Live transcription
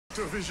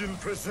Division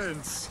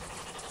presents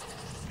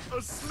a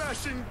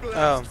smashing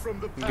blast from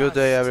the past. Good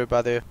day,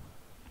 everybody.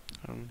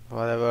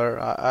 Whatever.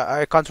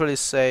 I can't really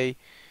say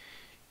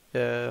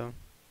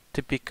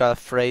typical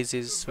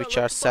phrases which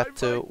are set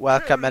to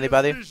welcome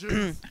anybody.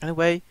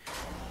 Anyway,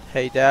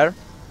 hey there.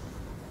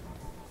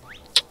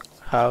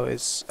 How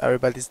is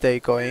everybody's day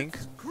going?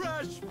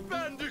 Crash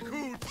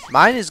Bandicoot.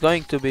 Mine is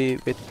going to be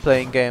with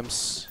playing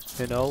games,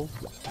 you know.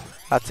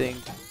 Nothing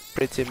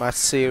pretty much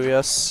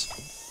serious.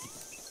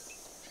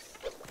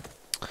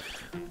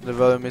 The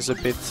volume is a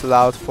bit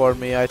loud for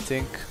me, I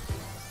think.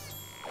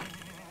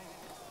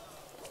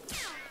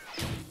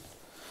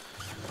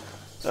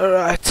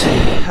 Alright,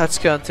 let's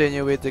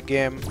continue with the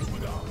game.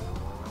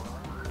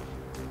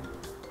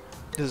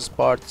 This is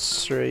part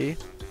 3.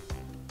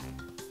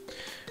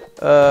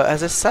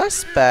 As a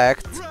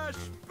suspect,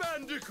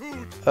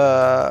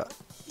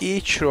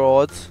 each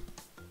road...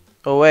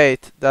 Oh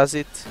wait, does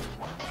it?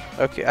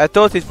 Okay, I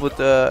thought it would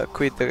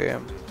quit the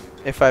game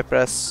if I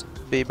press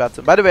B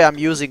button. By the way, I'm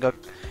using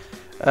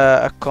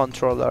a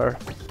controller.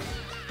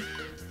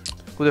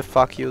 Who the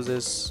fuck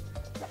uses?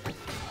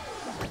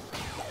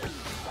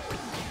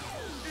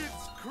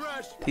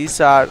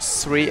 These are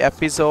 3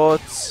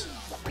 episodes.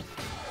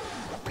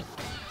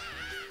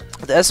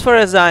 As far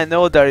as I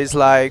know, there is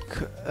like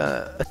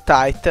a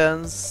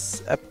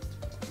Titans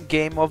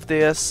game of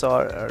this,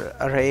 or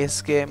a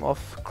race game of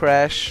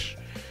Crash.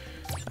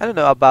 I don't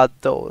know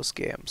about those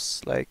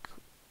games. Like,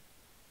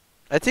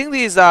 I think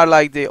these are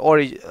like the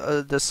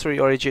 3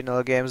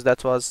 original games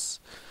that was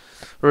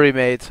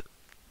remade.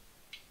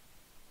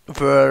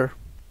 Oh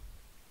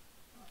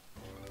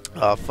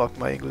fuck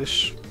my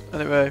English.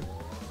 Anyway,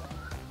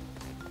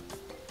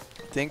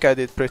 I think I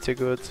did pretty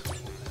good.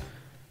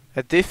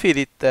 I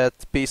defeated that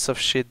piece of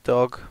shit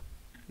dog.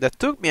 That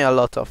took me a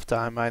lot of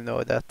time, I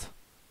know that.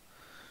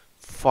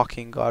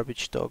 Fucking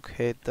garbage dog,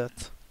 hate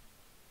that.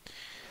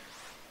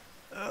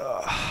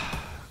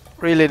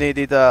 Really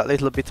needed a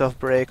little bit of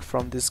break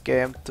from this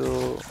game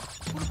to...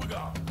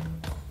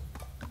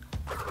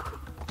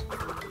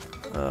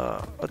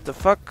 what the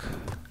fuck?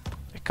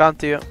 I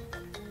can't hear.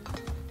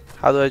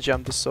 How do I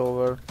jump this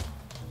over?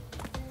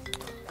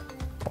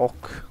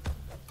 Ok.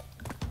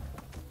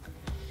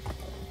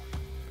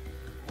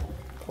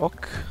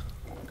 Ok.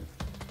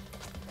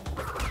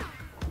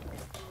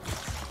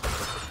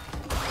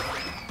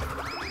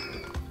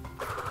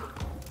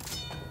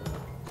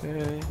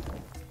 Okay.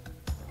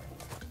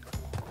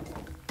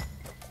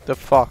 The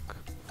fuck?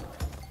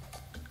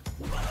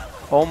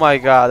 Oh my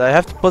god, I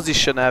have to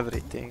position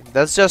everything.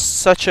 That's just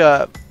such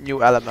a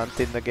new element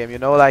in the game, you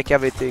know, like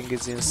everything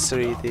is in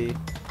 3D.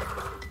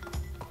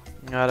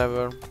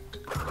 Whatever.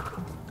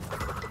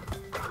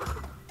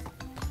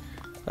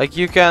 Like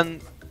you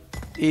can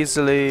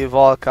easily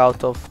walk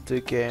out of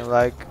the game,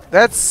 like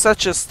that's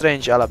such a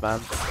strange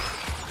element.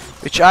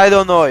 Which I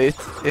don't know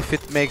if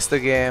it makes the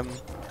game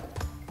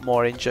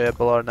more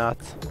enjoyable or not.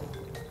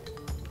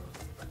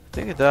 I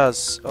think it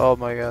does. Oh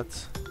my god.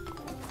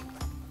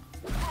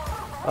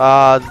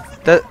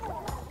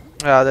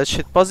 That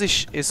shit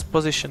is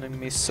positioning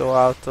me so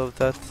out of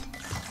that.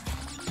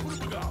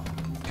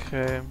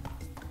 Okay.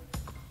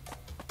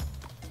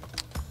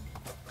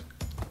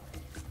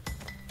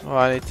 Oh,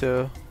 I need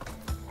to...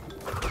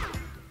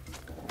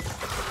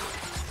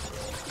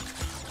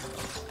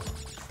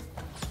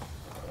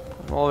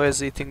 I'm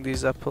always eating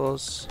these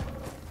apples.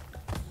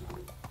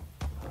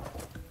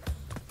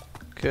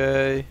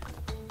 Okay.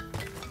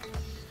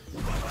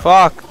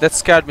 Fuck, that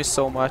scared me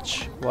so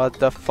much. What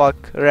the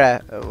fuck?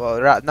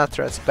 Not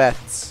rats,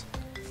 bats.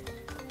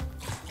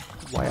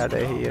 Why are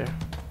they here?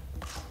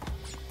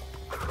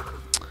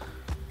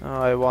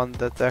 Oh, I want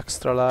that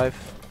extra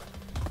life.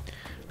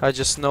 I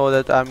just know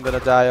that I'm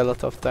gonna die a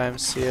lot of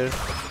times here.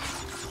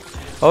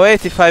 Oh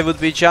wait, if I would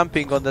be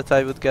jumping on that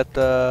I would get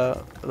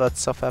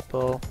lots of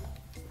apple.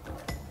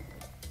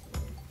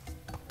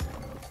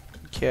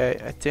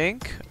 Okay, I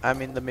think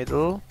I'm in the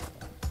middle.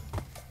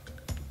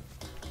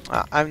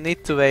 I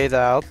need to wait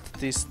out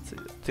this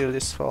till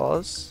this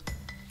falls.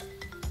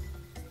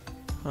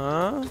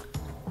 Huh?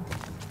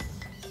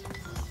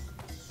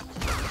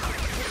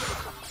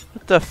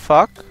 What the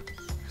fuck?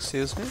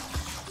 Excuse me?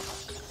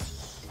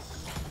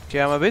 Okay,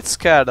 I'm a bit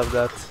scared of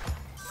that.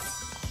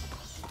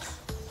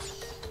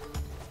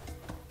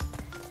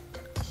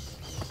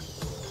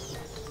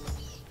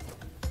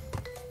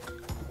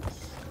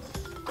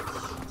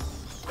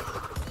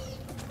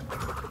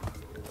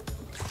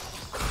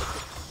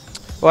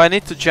 Oh, I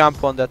need to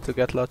jump on that to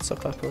get lots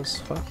of apples.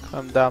 Fuck,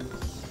 I'm dumb.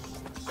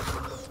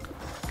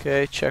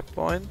 Okay,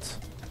 checkpoint.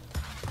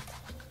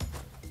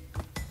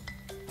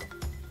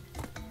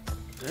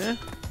 Eh?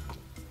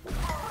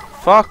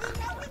 Fuck!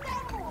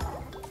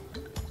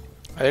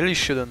 I really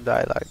shouldn't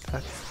die like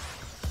that.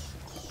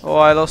 Oh,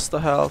 I lost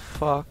the health.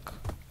 Fuck.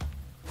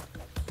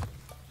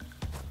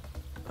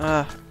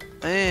 What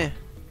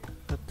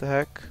the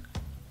heck?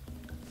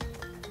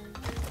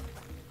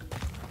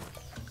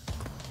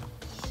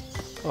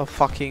 Oh,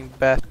 fucking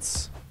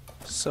bats.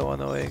 So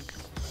annoying.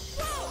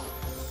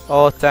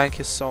 Oh, thank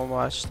you so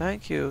much.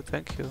 Thank you,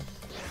 thank you.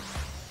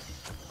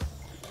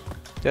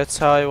 That's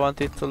how I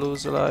wanted to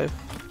lose a life.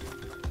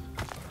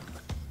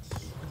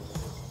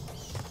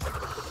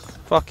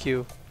 Fuck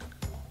you.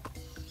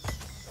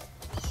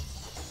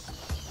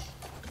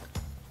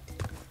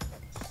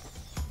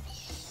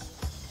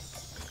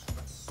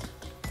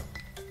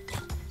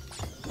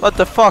 What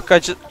the fuck?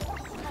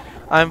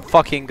 I'm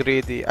fucking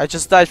greedy. I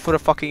just died for a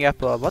fucking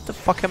apple. What the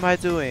fuck am I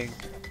doing?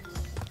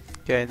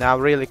 Okay, now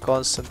really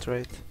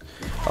concentrate.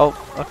 Oh,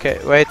 okay,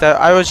 wait,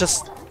 I was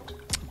just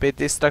a bit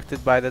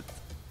distracted by that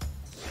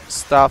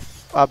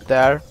stuff up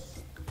there.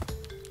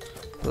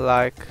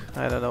 Like,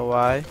 I don't know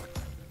why.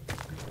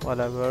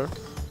 Whatever.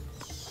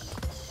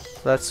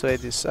 Let's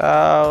wait this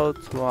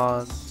out.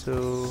 1,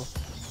 2.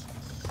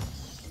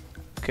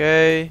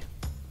 Okay.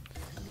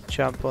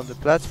 Jump on the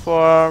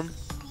platform.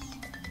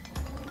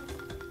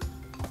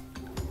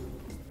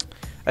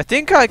 I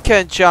think I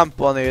can jump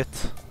on it.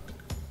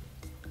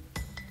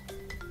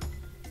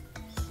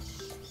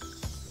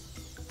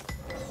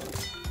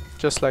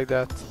 Just like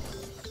that.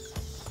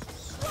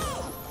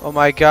 Oh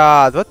my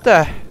god, what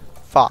the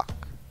fuck?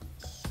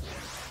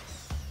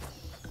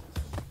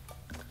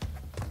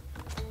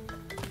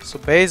 So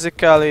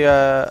basically,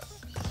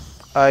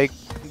 I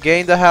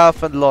gained a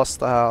health and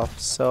lost a health,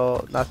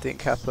 so nothing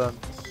happened.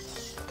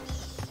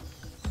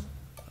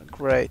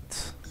 Great.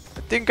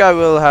 I think I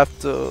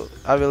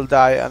will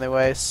die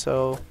anyway,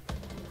 so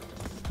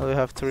I will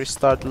have to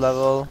restart the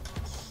level.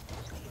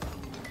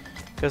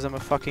 Because I'm a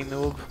fucking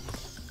noob.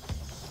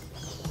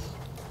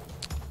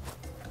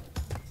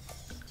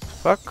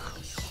 Fuck.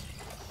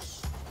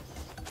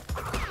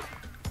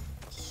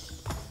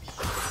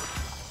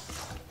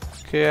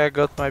 Okay, I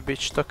got my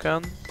bitch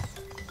token.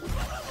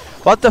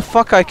 What the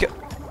fuck I can...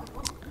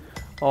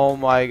 Oh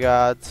my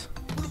god.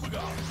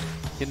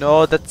 You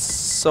know, that's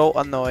so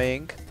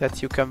annoying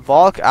that you can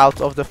walk out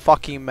of the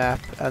fucking map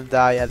and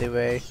die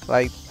anyway.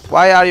 Like,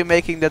 why are you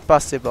making that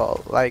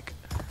possible? Like...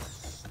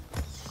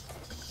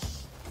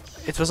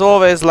 It was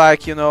always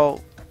like, you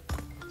know...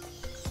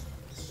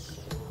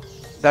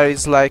 There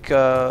is like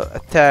a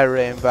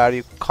terrain where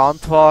you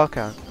can't walk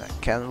and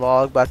can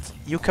walk, but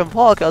you can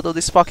walk out of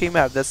this fucking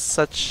map. That's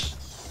such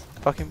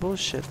fucking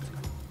bullshit.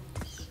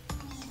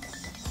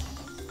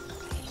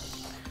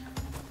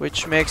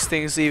 Which makes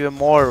things even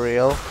more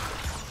real,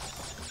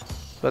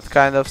 but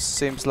kind of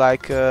seems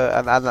like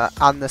an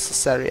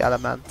unnecessary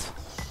element.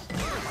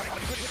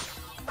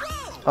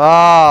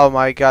 Oh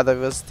my god, I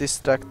was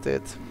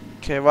distracted.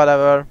 Okay,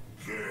 whatever.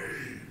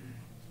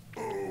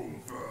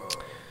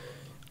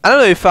 I don't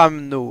know if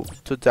I'm new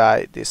to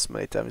die this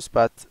many times,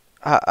 but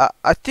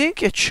I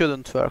think it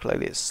shouldn't work like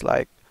this.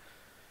 Like,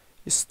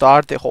 you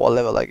start the whole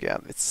level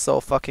again. It's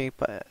so fucking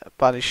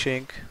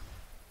punishing.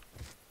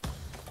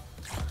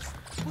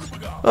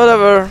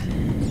 Whatever.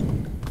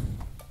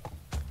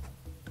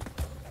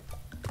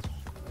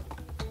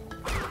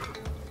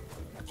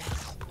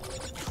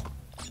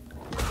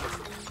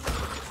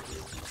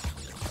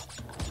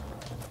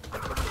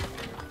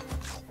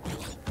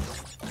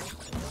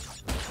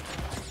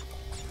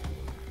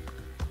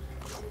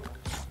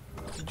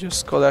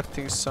 Just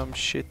collecting some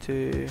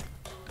shitty...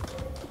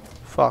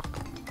 Fuck.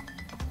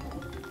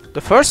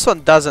 The first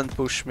one doesn't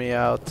push me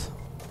out.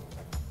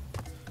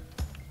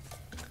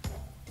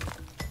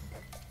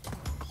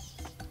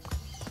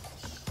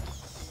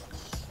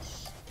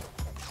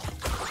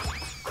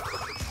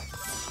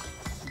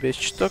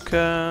 Bitch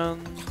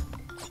token.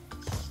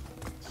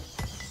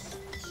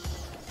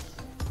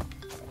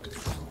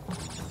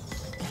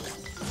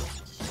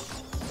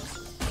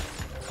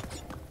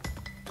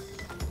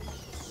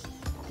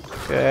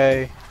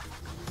 Okay.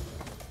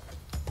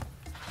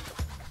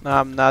 No,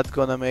 I'm not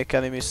gonna make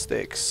any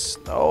mistakes.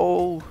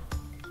 No.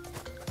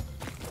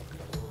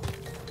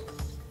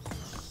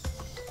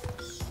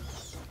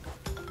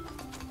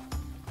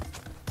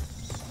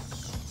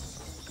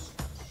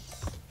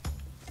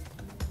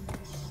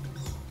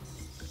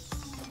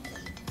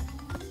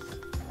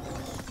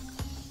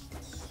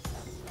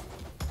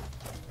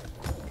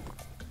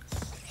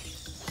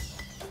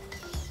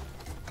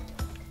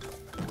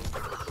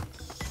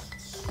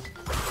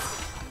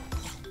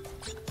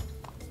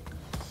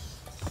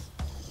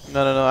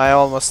 No, I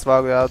almost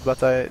bugged out,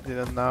 but I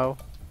didn't know.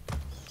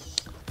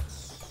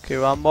 Okay,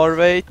 one more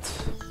wait.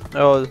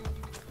 Oh,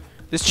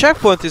 this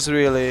checkpoint is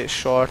really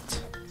short.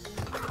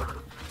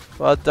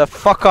 What the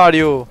fuck are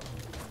you?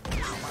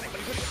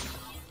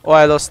 Oh,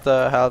 I lost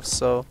the health,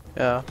 so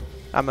yeah,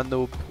 I'm a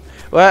noob.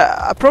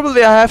 Well,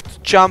 probably I have to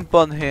jump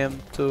on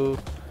him to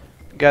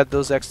get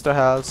those extra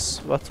healths,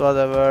 but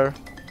whatever.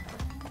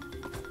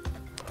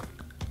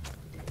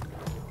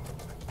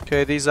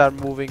 Okay, these are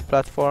moving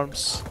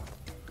platforms.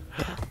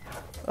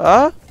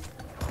 Huh?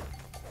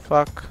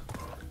 Fuck.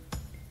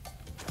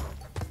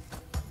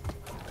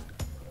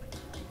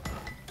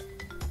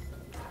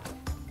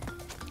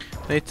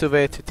 Need to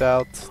wait it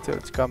out till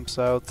it comes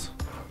out.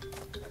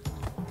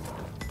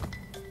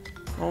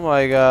 Oh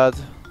my god.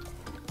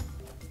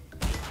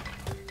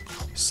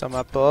 Some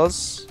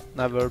apples,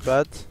 never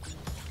bad.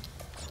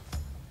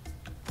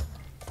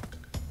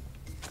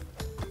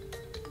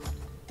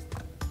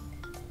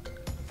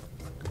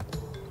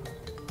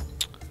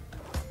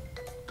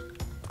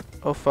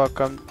 Oh fuck,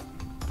 I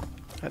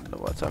don't know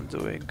what I'm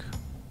doing.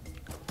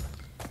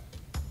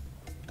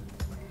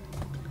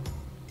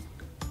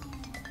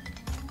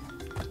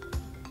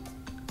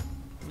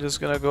 Just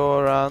gonna go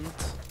around.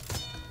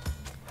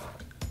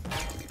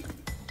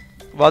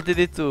 What did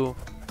it do?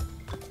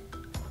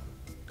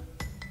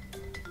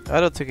 I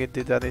don't think it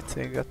did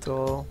anything at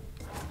all.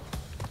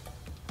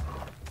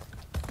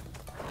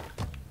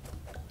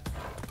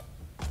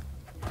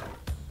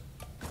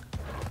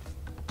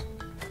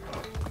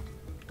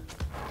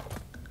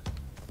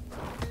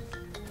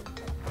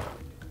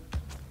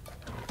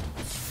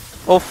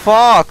 Oh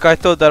fuck! I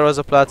thought there was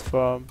a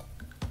platform.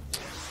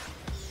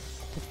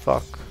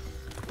 Fuck.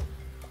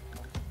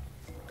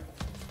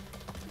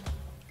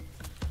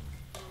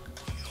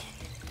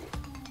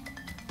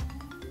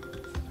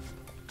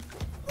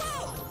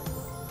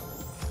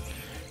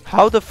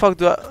 How the fuck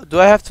do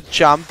I have to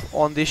jump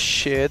on this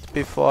shit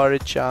before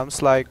it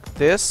jumps like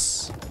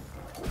this?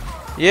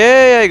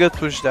 Yeah, I got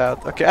pushed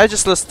out. Okay, I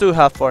just lost 2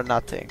 health for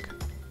nothing.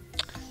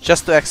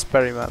 Just to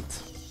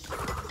experiment.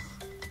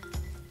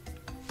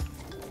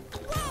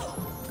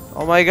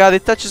 Oh my god,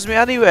 it touches me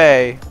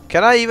anyway.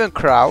 Can I even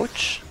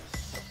crouch?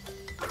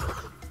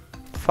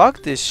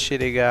 Fuck this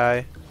shitty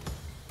guy.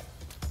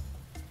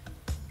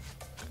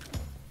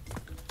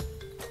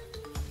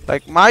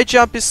 Like, my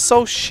jump is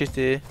so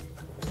shitty.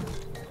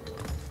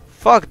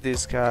 Fuck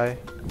this guy.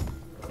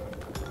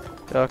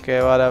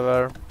 Okay,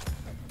 whatever.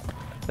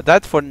 I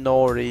died for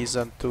no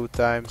reason 2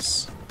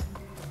 times.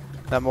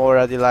 I'm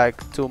already like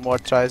 2 more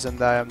tries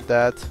and I am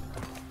dead.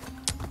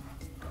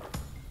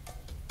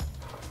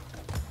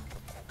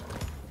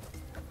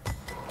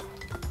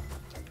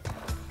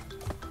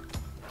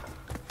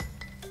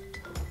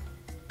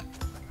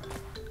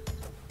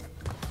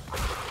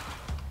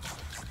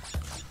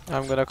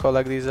 I'm gonna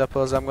collect these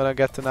apples. I'm gonna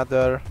get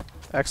another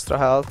extra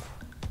health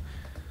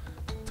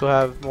to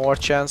have more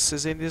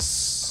chances in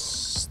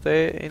this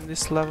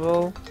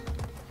level.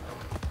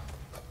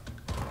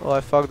 Oh,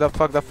 I fucked up.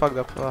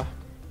 Oh.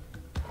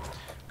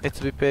 Need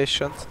to be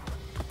patient.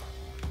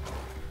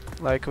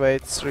 Like,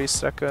 wait 3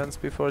 seconds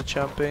before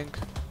jumping.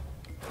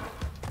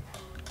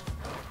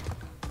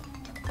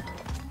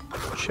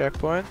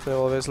 Checkpoint. I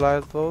always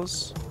like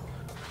those.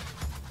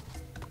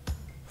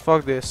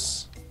 Fuck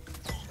this.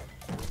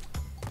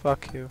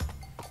 Fuck you.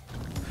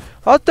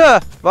 What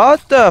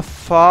the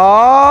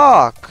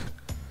fuck?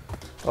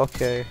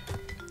 Okay.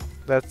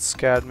 That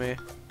scared me.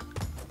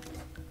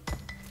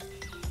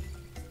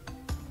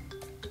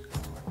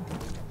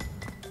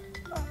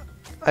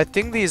 I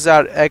think these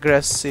are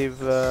aggressive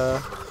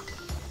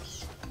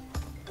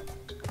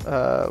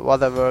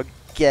whatever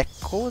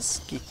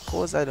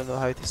geckos, I don't know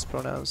how it is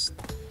pronounced.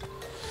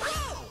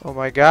 Oh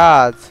my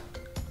god.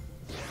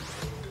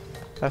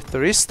 I have to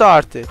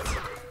restart it.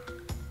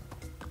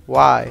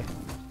 Why?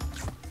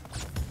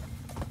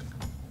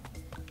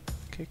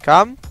 Okay,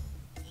 come.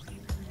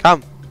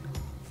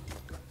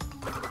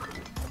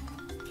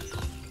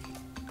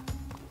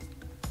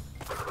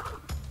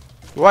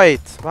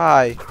 Wait,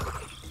 why?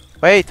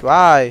 Wait,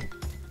 why?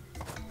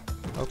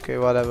 Okay,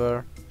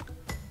 whatever.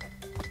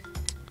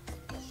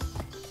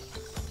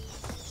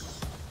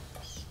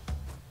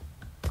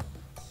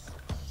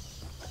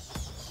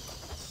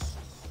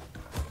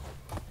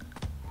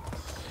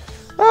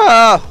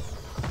 Ah!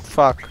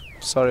 Fuck.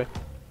 Sorry.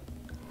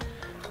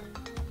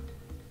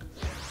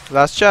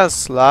 Last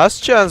chance,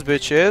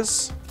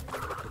 bitches.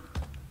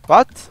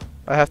 What?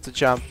 I have to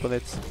jump on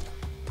it.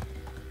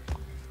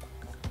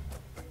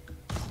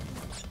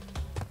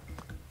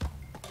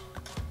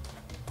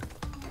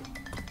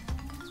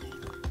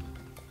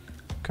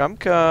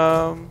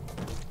 Come.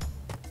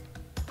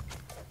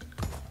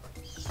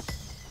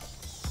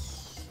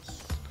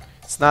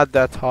 It's not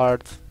that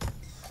hard.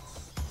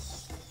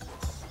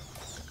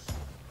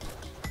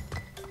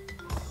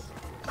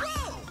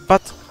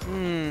 But,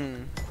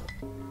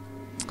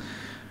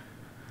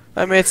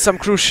 I made some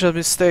crucial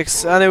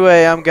mistakes.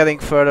 Anyway, I'm getting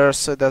further,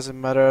 so it doesn't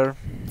matter.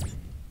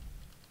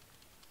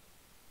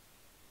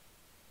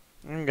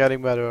 I'm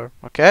getting better,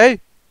 okay?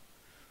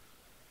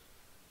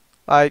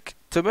 Like,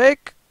 to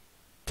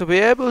be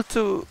able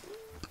to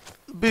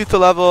beat a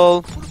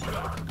level,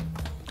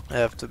 I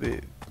have to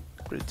be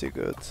pretty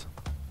good.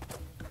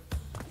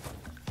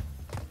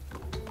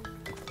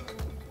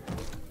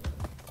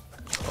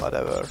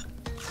 Whatever.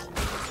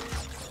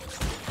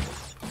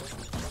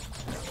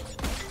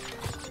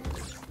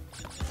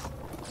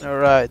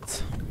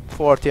 Alright,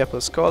 40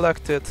 apples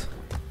collected.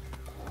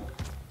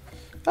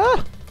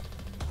 Ah!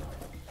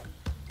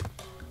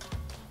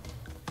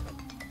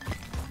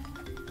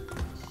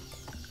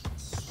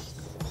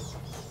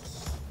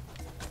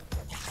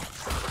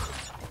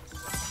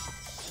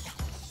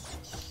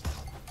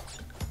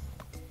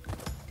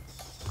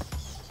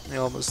 He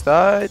almost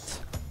died.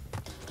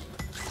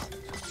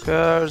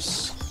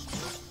 Curse.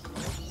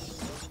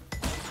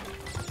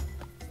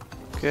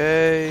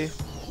 Okay.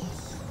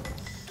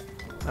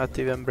 Not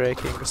even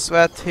breaking a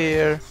sweat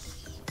here.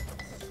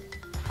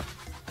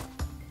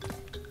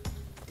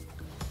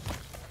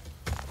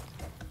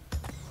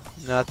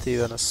 Not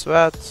even a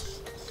sweat.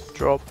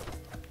 Drop.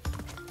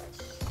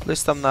 At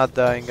least I'm not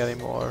dying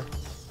anymore.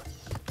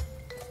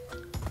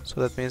 So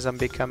that means I'm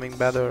becoming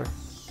better.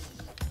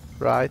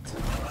 Right?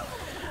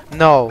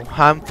 No,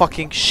 I'm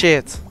fucking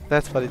shit.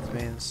 That's what it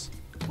means.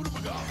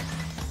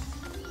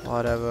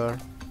 Whatever.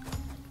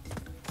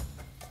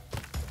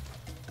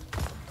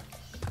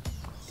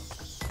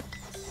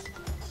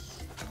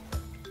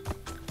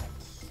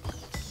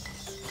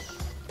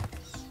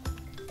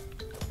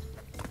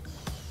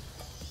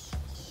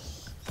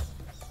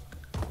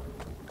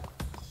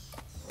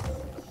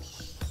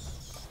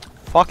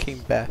 Fucking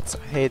bats,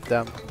 I hate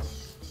them.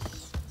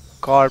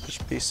 Garbage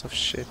piece of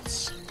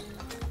shits.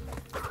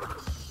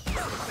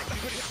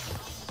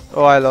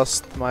 Oh, I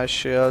lost my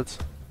shield.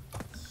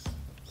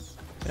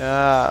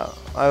 Yeah,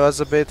 I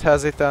was a bit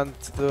hesitant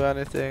to do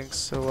anything,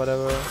 so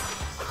whatever.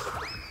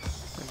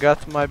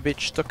 Got my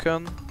bitch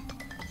token.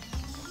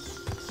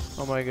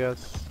 Oh my god.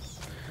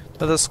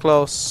 That is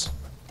close.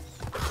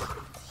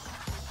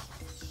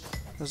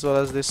 As well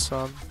as this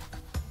one.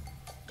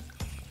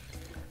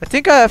 I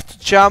think I have to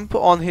jump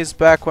on his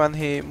back when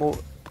he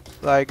move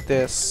like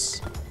this.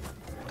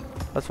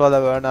 But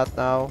whatever, not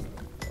now.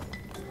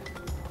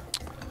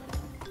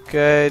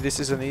 Okay, this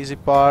is an easy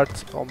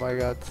part. Oh my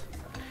god.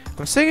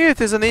 I'm saying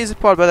it is an easy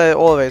part, but I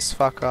always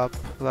fuck up.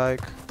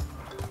 Like,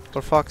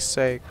 for fuck's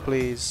sake,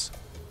 please.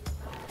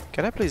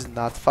 Can I please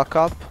not fuck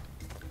up?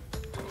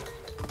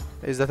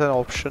 Is that an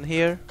option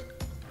here?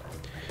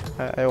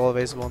 I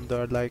always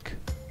wondered, like,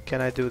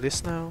 can I do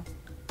this now?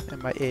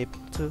 Am I able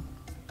to?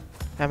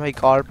 Am I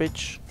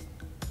garbage?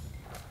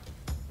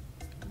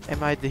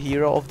 Am I the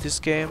hero of this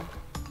game?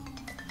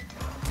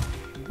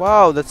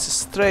 Wow, that's a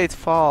straight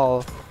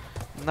fall.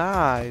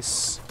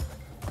 Nice.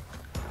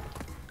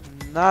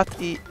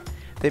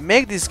 They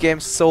make these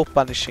games so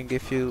punishing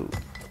if you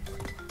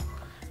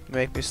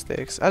make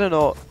mistakes. I don't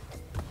know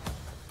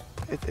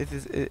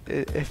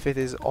if it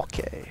is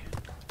okay.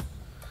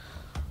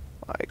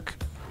 Like,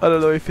 I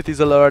don't know if it is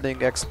a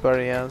learning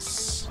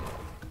experience.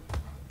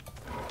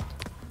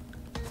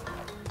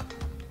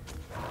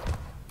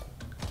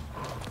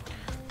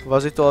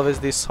 Was it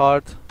always this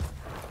hard?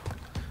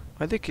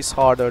 I think it's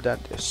harder than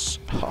this.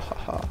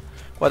 Hahaha.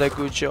 What a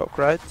good joke,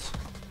 right?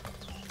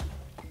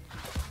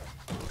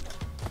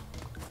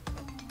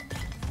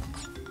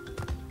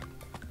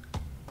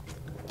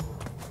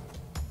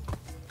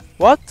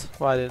 What?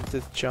 Why didn't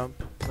it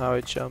jump? Now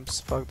it jumps.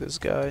 Fuck this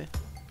guy.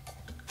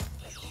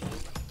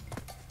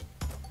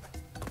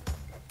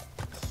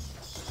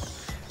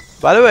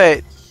 By the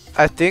way,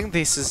 I think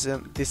this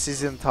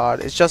isn't hard.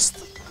 It's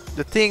just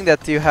the thing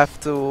that you have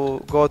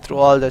to go through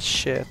all that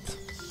shit.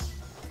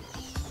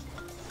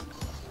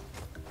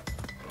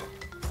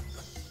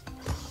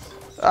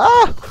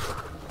 Ah!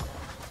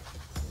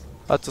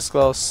 That was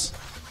close.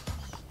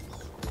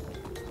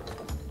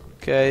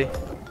 Okay.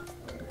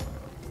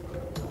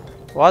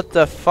 What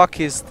the fuck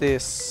is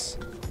this?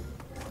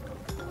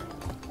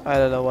 I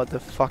don't know what the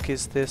fuck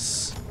is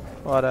this.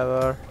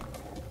 Whatever.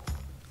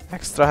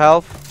 Extra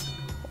health.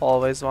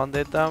 Always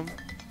wanted them.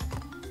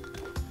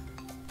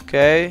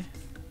 Okay.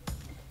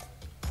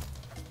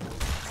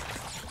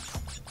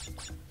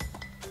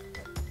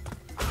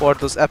 For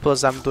those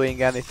apples I'm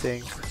doing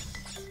anything.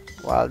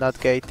 Well, not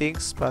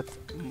gatings, but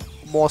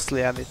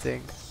mostly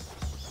anything.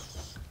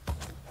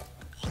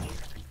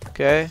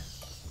 Okay.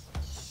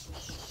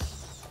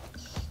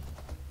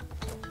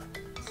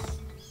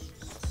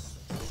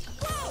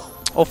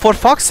 Oh, for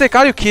fuck's sake,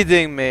 are you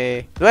kidding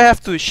me? Do I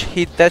have to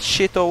hit that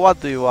shit or what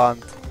do you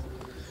want?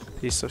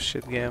 Piece of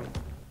shit game.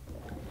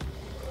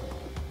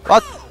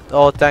 What?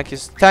 Oh, thank you.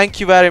 Thank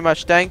you very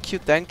much. Thank you,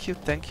 thank you,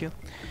 thank you.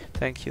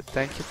 Thank you,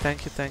 thank you,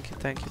 thank you, thank you,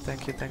 thank you,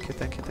 thank you, thank you,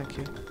 thank you, thank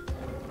you.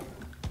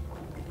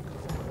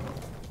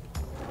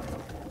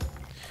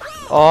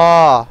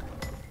 Oh!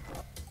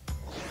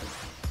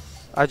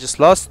 I just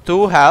lost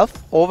 2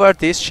 health over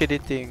this shitty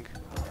thing.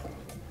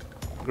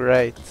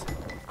 Great.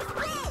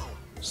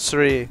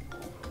 3.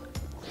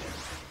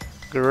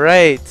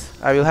 Great.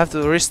 I will have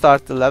to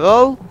restart the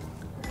level.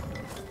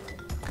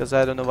 Because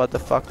I don't know what the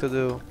fuck to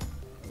do.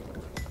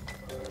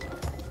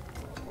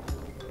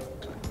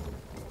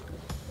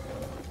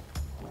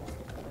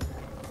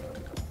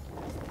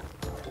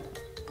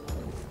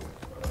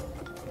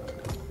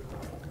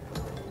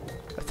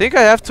 I think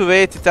I have to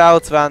wait it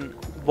out when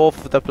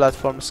both of the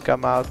platforms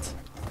come out.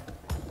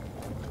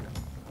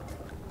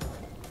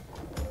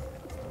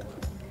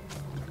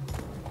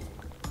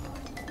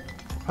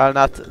 Well,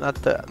 not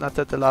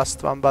at the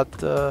last one, but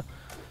the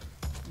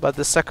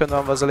second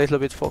one was a little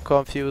bit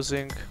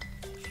confusing.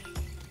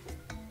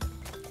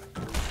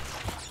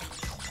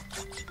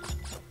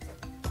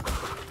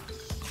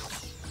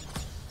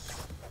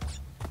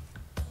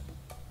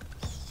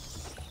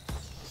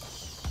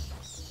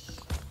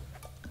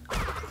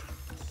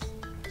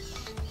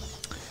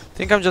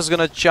 I think I'm just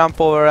gonna jump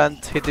over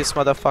and hit this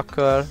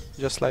motherfucker,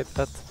 just like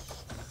that.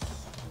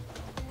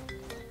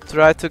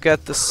 Try to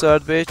get the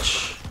third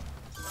bitch.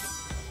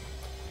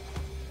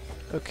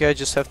 Okay, I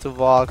just have to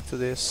walk to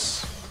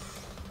this.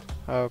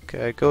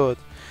 Okay, good.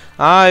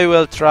 I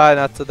will try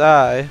not to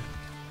die.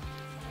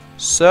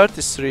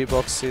 33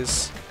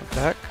 boxes. the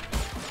heck?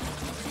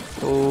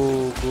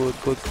 Oh, good,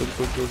 good, good,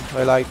 good, good.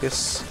 I like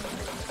this.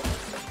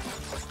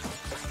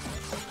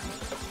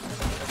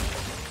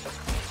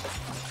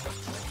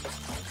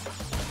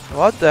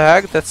 What the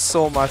heck? That's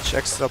so much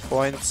extra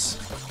points.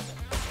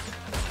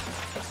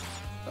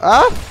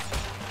 Ah!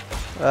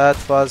 That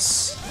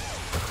was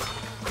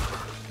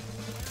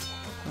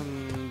a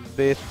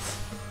bit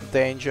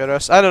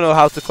dangerous. I don't know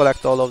how to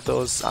collect all of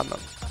those. I'm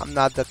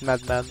not that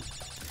madman.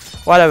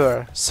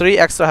 Whatever. 3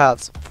 extra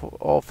healths.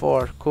 Oh,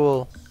 4.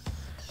 Cool.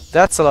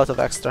 That's a lot of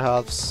extra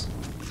healths.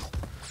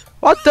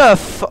 What the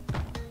fu-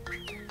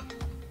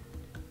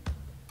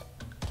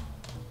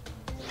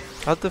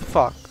 What the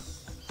fuck?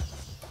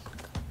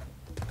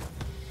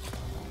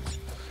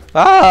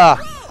 Ah!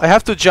 I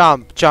have to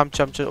jump. Jump,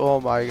 jump, jump. Oh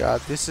my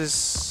god. This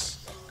is...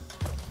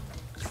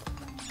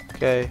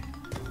 Okay.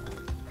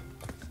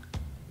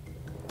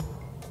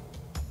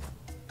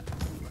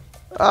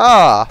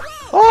 Ah!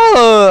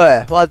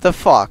 Oh! What the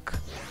fuck?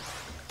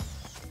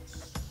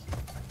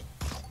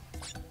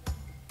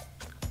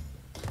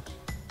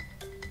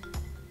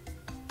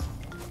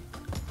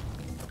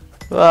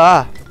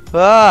 Ah!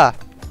 Ah!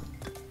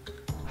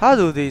 How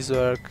do these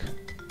work?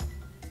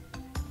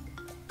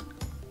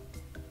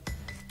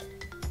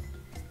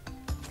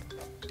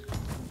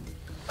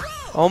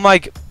 Oh my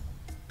g-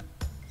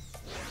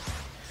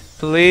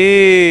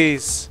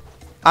 Please!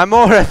 I'm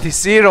already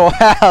 0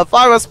 health!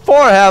 I was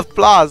 4 health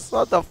plus!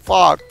 What the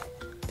fuck?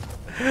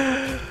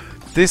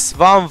 This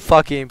one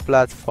fucking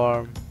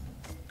platform.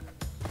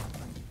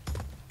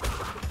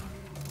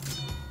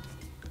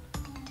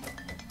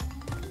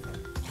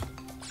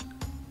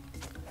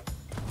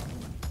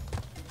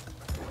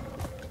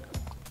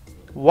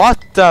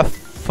 What the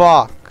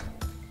fuck?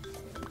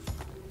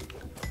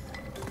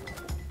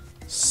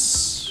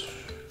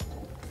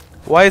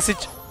 Why is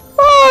it?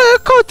 Oh,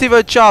 I can't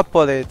even jump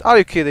on it. Are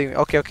you kidding me?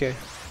 Okay, okay.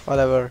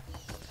 Whatever.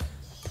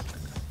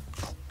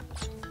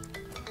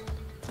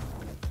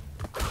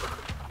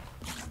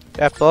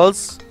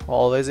 Apples,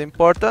 always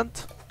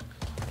important.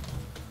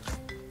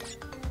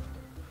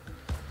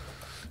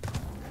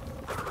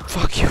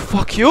 Fuck you,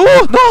 fuck you!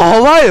 No,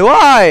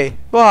 why?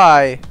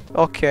 Why?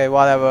 Okay,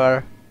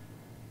 whatever.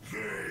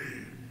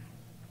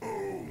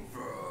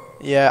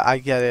 Yeah, I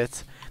get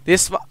it.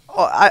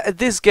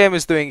 This game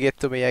is doing it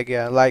to me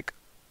again. Like,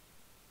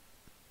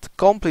 to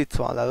complete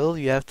one level,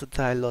 you have to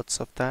die lots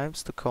of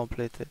times to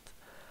complete it.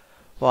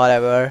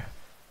 Whatever.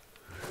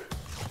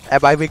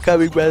 Am I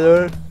becoming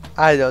better?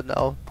 I don't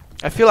know.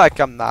 I feel like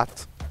I'm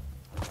not.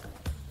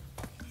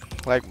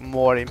 Like,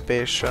 more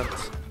impatient.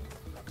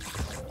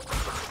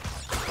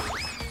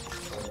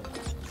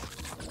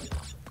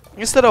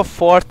 Instead of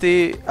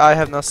 40, I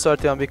have now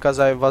 31 because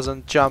I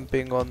wasn't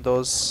jumping on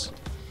those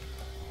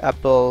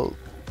apple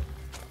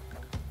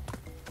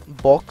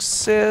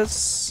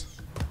boxes.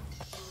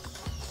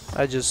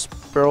 I just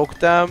broke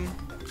them.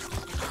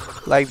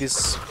 Like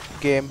this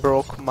game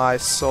broke my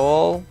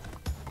soul.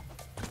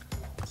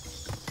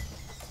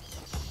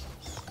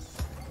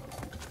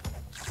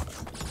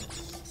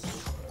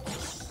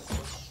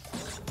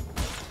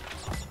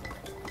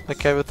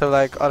 Okay, with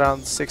like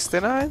around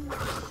 69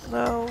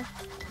 now.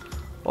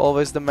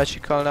 Always the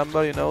magical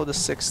number, you know, the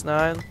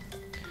 69.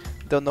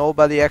 Though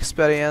nobody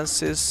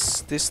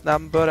experiences this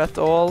number at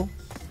all.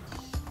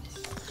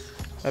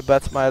 I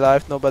bet my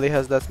life nobody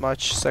has that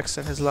much sex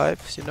in his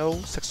life, you know,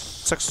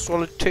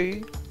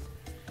 sexuality.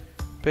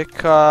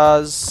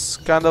 Because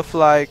kind of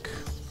like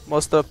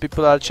most of the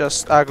people are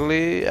just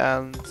ugly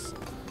and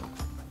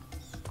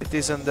it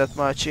isn't that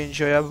much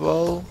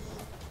enjoyable.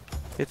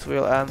 It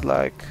will end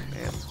like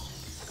in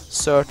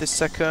 30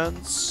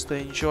 seconds, the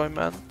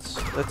enjoyment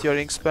that you're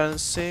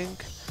experiencing,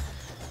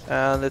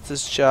 and it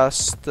is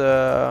just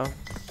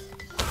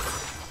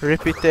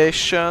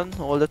repetition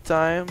all the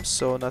time,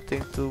 so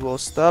nothing to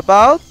boast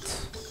about.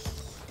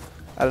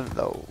 I don't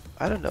know.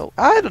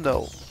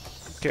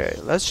 Okay,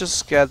 let's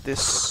just get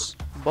this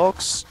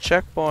box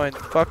checkpoint.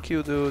 Fuck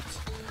you, dude.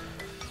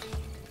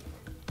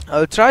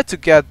 I'll try to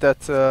get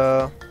that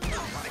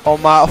oh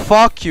my,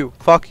 fuck you.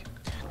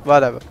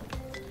 Whatever.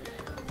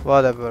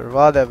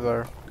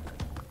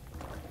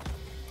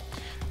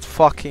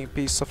 Fucking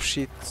piece of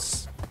shit.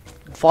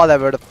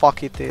 Whatever the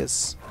fuck it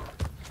is.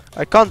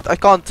 I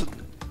can't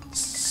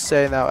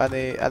say now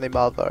any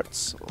animal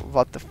words.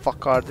 What the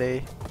fuck are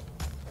they?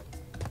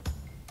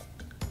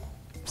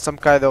 Some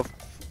kind of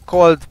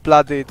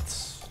cold-blooded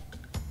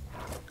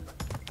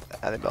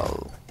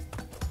animal.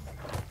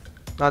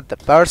 Not the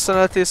person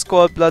that is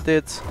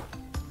cold-blooded,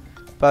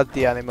 but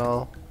the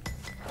animal.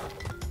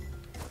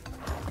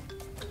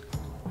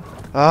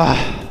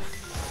 Ah,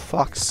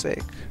 fuck's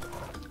sake.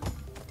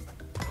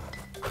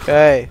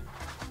 Okay.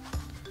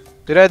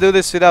 Did I do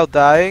this without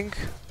dying?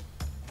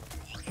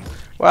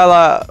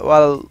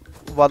 Well,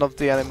 one of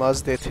the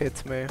animals did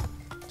hit me.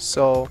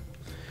 So,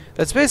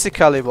 that's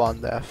basically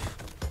one death.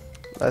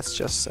 Let's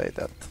just say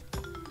that.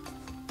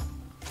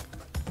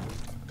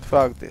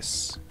 Fuck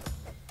this.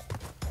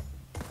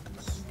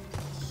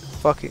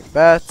 Fucking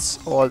bats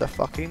all the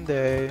fucking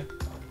day.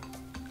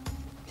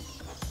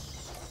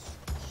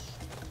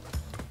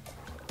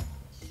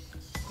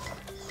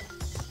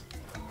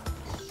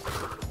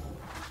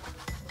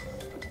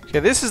 Okay,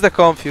 this is the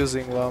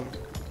confusing one.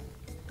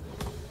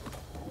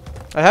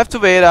 I have to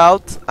wait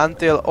out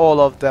until all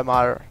of them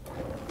are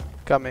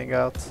coming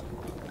out.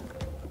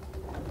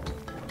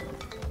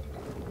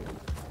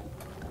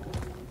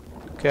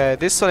 Okay,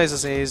 this one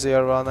is an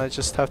easier one. I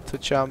just have to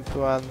jump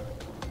when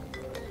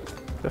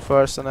the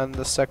first one and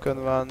the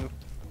second one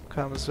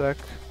comes back.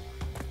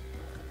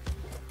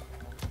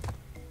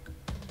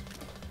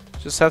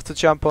 Just have to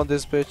jump on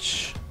this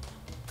bitch.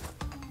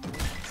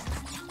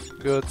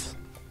 Good.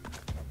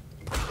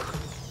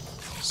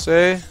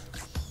 See?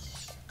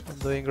 I'm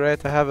doing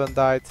great. I haven't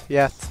died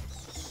yet.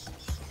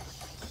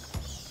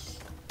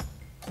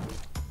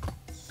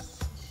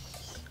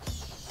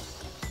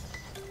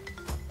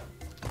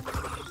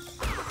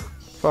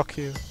 Fuck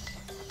you.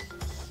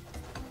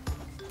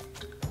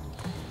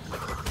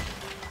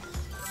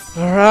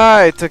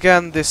 Alright,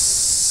 again this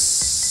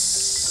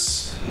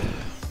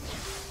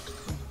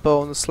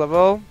bonus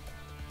level.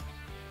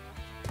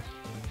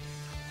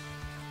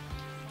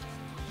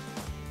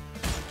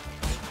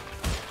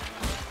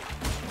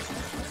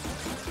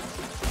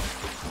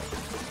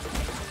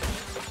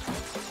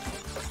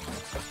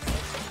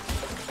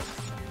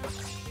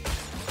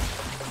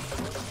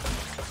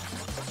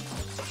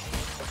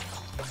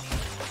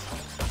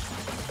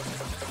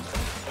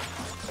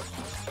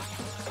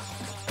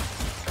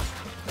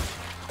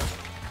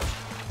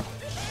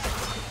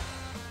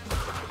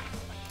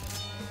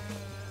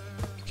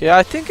 Okay,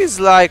 I think it's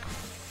like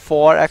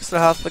 4 extra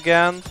health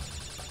again.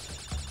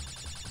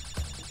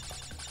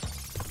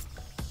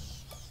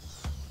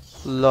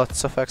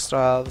 Lots of extra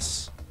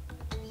healths.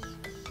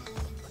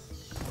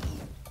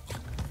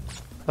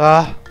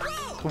 Ah,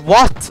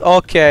 what?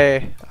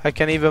 Okay, I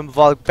can even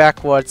walk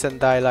backwards and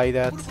die like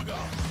that.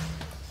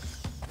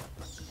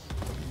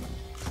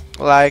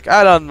 Like,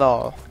 I don't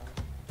know.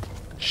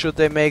 Should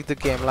they make the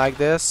game like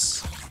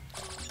this?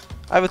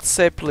 I would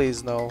say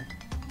please no.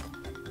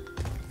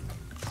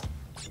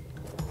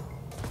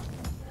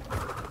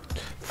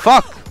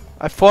 Fuck!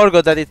 I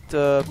forgot that it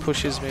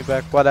pushes me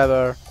back,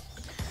 whatever.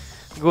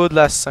 Good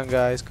lesson,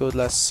 guys, good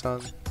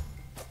lesson.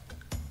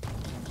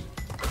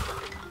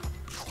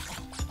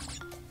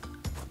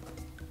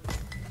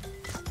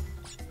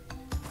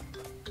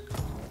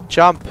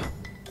 Jump!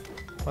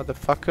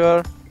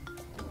 Motherfucker.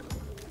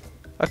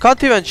 I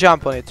can't even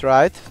jump on it,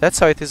 right? That's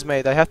how it is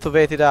made, I have to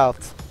wait it out.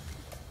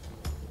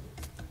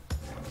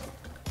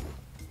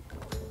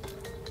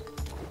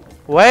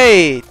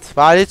 Wait!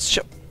 While it's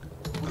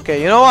okay,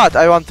 you know what?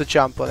 I want to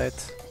jump on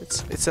it.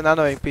 It's an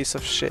annoying piece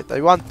of shit. I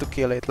want to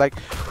kill it. Like,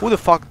 who the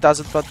fuck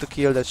doesn't want to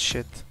kill that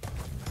shit?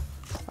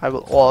 I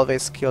will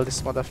always kill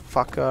this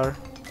motherfucker.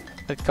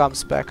 When it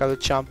comes back, I will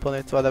jump on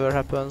it, whatever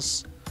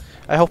happens.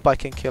 I hope I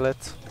can kill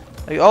it.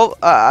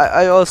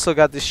 I also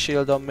got this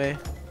shield on me.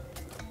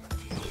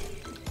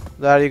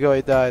 There you go,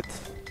 it died.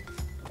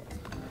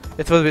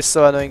 It would be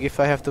so annoying if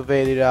I have to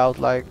wait it out,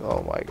 like,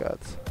 oh my god.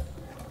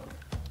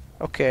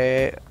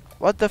 Okay,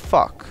 what the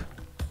fuck?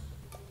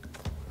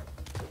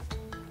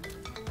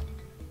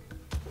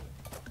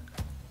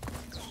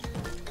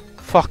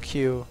 Fuck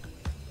you.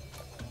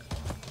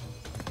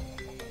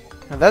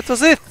 And that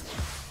was it!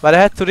 But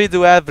I had to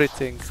redo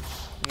everything.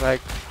 Like,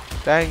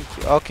 thank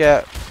you.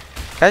 Okay.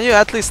 Can you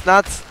at least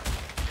not...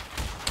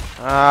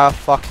 Ah,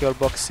 fuck your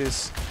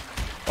boxes.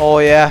 Oh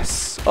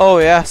yes. Oh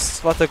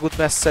yes. What a good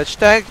message.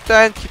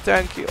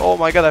 Thank you. Oh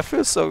my god, I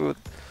feel so good.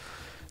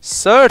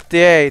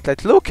 38.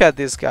 Like, look at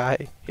this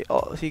guy.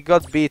 He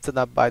got beaten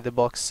up by the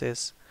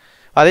boxes.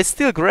 But it's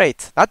still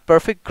great. Not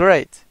perfect,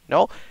 great. You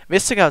know?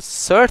 Missing out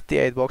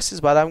 38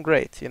 boxes, but I'm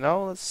great. You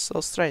know? It's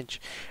so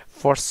strange.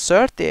 For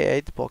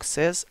 38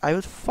 boxes, I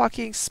would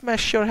fucking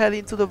smash your head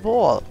into the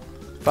wall.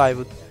 If I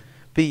would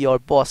be your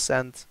boss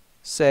and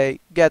say,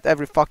 get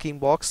every fucking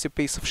box, you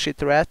piece of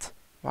shit rat.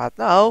 But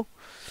no.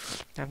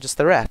 I'm just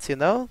a rat, you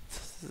know?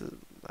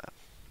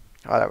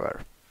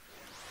 Whatever.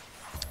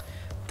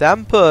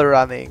 Temple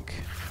running.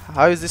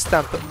 How is this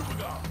temple?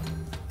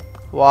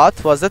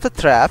 What? Was that a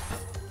trap?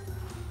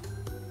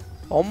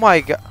 Oh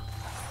my god.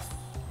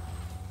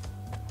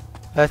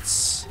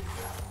 That's...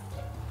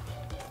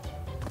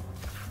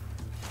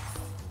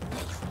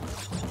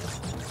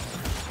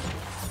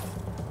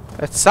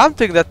 It's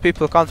something that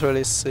people can't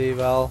really see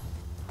well.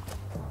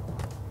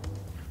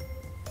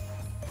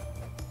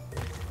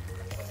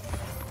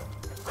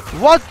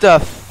 What the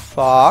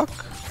fuck?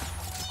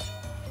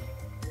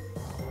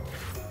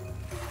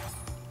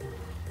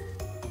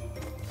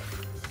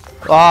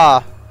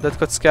 Ah, that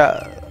got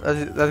scared.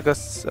 That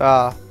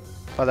got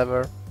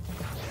whatever.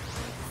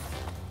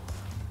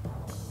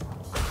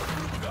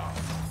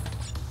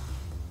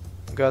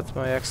 Got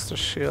my extra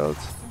shield.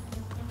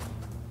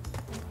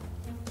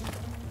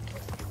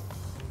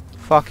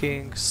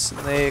 Fucking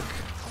snake.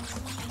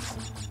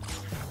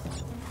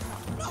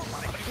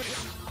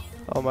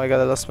 Oh my god,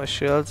 I lost my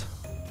shield.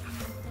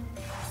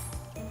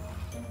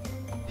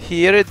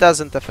 Here it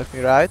doesn't affect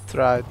me, right?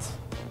 Right.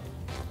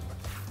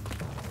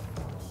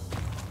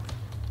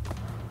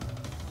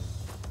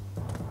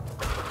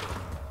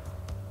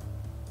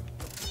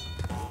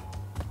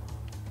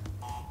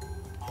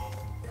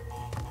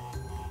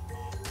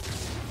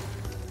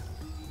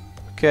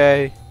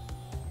 Okay.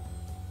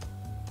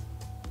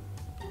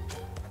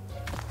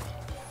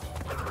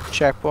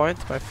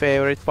 Checkpoint, my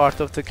favorite part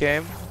of the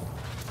game.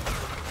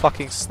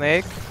 Fucking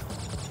snake.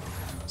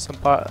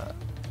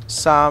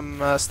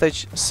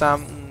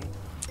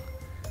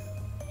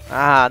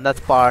 Not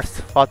part.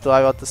 What do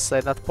I want to say?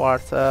 Not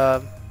part.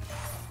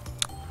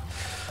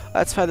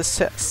 Let's find the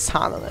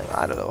synonym.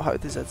 I don't know how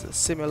it is. It's a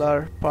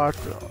similar part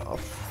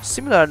of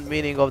similar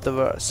meaning of the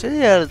word.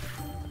 Similar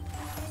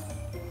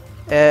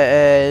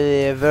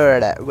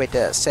word with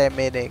the same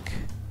meaning.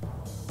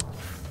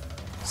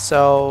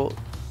 So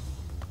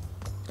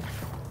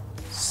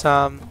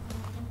some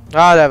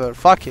whatever.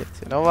 Fuck it.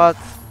 You know what?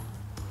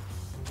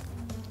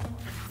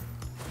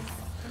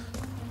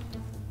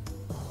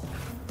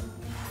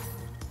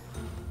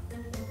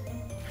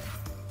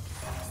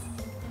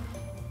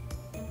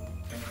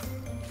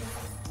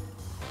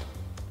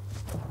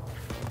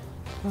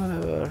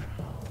 Whatever.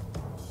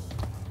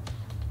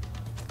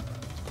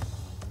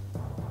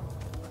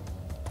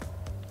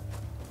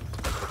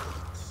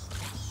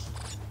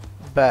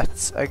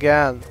 Bats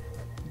again,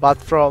 but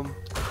from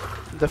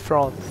the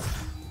front.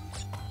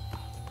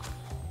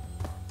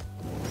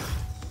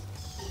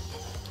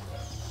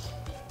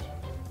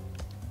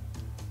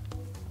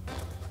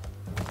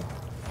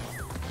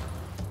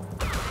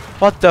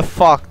 What the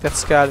fuck? That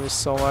scared me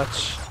so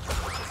much.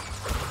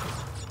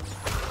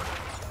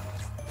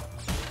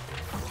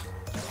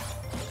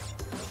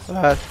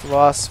 That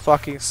was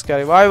fucking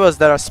scary. Why was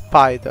there a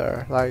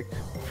spider? Like,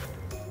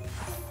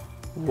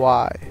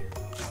 why?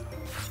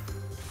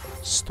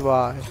 Just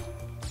why?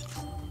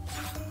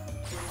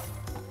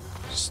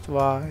 Just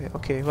why?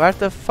 Okay, where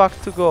the fuck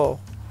to go?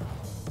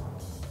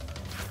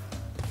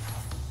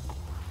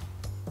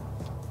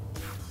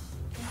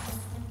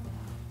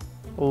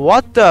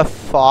 What the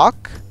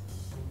fuck?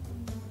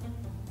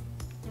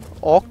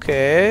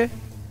 Okay.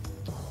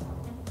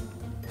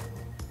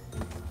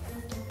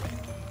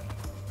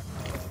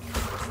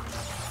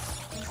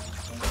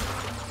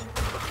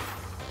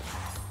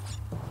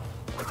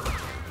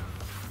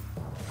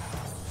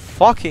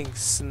 Fucking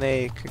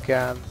snake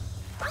again.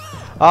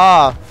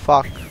 Ah,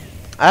 fuck.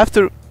 I have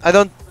to. I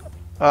don't.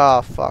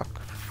 Ah, fuck.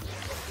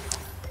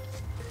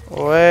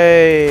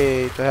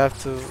 Wait, I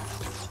have to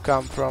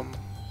come from.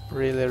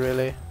 Really.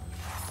 Okay,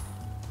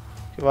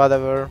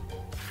 whatever.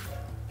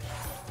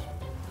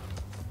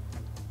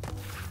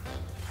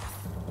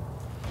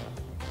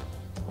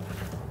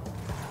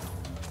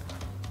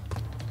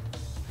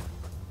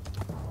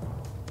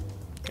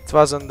 It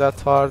wasn't that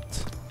hard.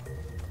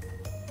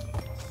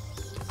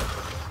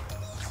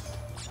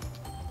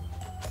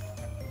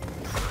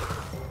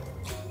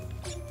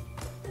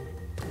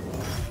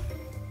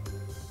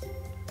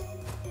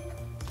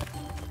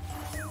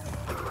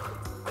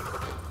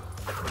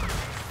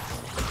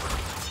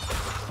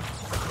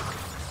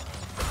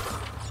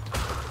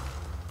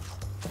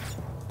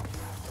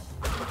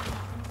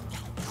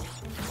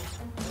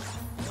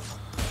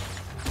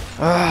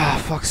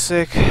 Ah, fuck's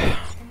sake.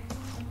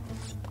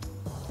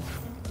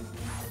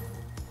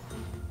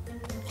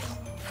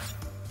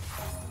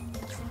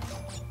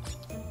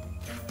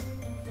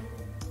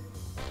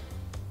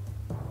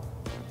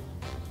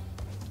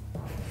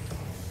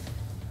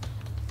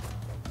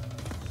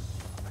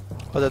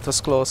 Oh, that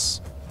was close.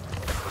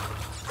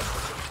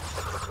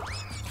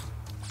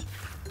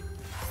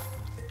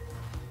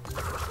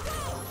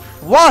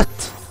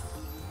 What?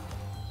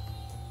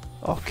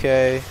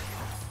 Okay.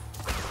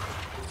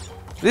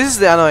 This is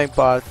the annoying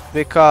part,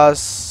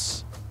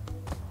 because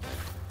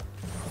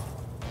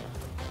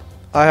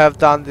I have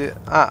done the...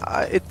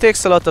 it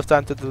takes a lot of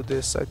time to do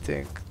this, I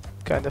think.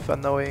 Kind of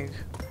annoying.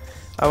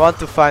 I want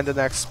to find the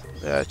next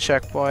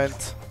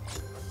checkpoint.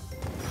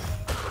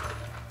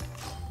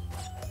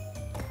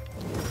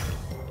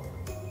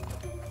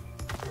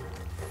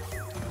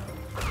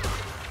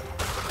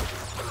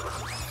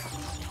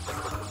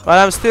 But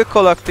I'm still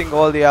collecting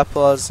all the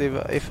apples.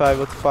 If I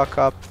would fuck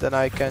up, then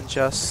I can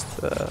just...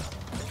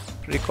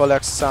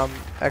 recollect some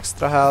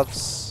extra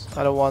healths.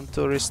 I don't want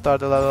to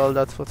restart the level,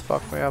 that would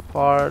fuck me up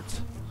hard.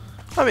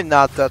 I mean,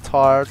 not that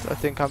hard. I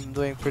think I'm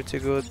doing pretty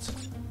good.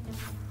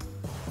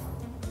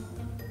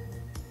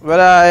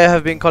 But I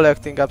have been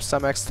collecting up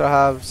some extra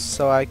healths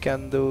so I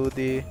can do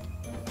the...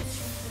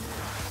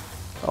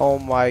 Oh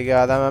my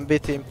god, I'm a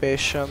bit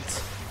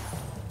impatient.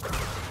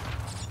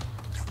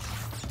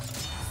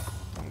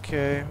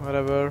 Okay,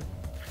 whatever.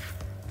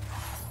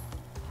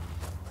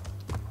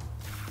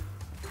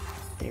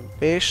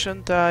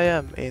 Impatient I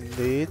am,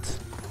 indeed.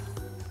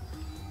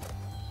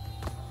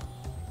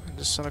 I'm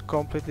just gonna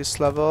complete this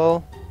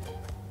level.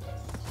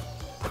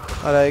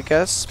 But I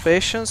guess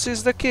patience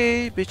is the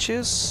key,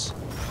 bitches.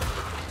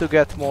 To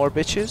get more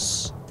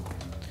bitches.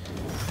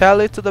 Tell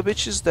it to the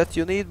bitches that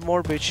you need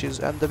more bitches,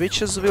 and the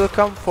bitches will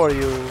come for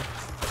you.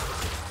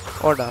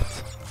 Or not.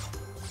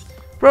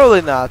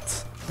 Probably not.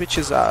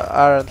 Bitches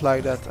aren't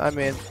like that. I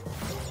mean,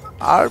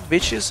 are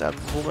bitches and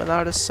women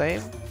are the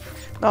same?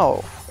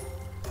 No.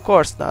 Of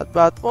course not,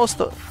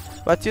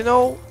 but you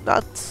know,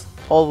 not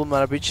all women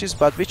are bitches,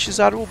 but bitches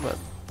are women.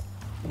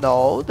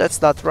 No,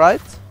 that's not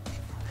right.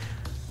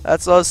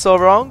 That's also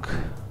wrong.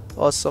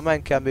 Also,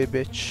 man can be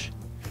bitch.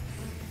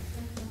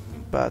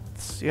 But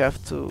you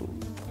have to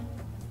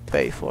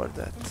pay for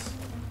that.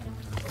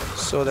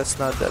 So that's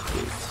not that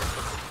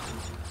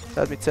good.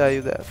 Let me tell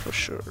you that for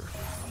sure.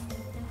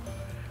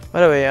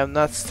 By the way, I'm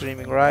not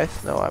streaming, right?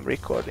 No, I'm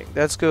recording.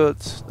 That's good.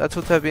 That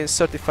would have been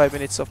 35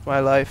 minutes of my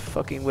life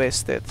fucking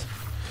wasted.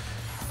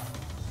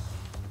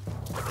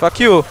 Fuck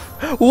you!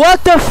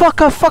 What the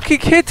fuck? I fucking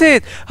hit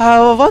it!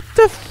 What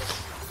the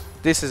f—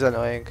 This is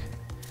annoying.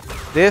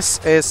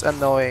 This is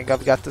annoying,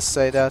 I've got to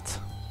say that.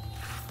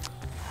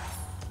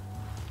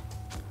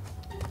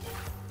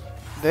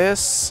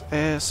 This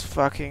is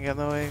fucking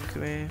annoying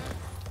me.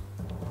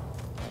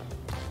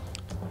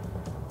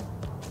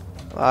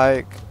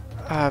 Like,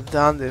 I've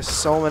done this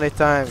so many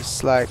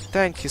times. Like,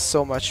 thank you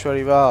so much,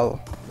 very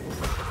well.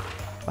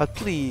 But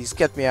please,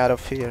 get me out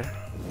of here.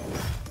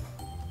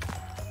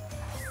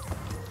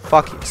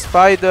 Fucking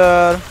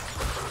spider.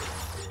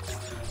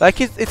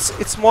 Like,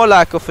 it's more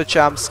like of a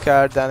jump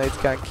scare than it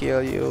can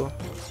kill you.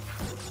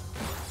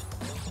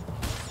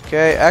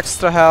 Okay,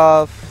 extra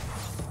health.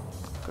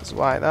 Cause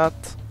why not?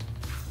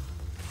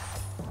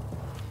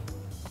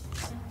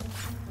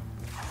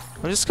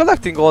 I'm just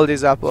collecting all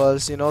these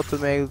apples, you know, to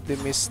make the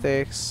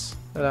mistakes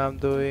that I'm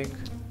doing.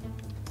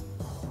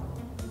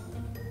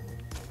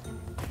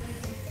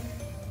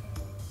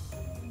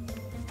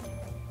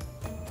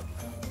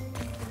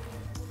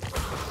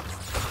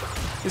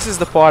 This is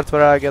the part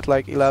where I get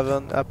like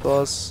 11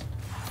 apples.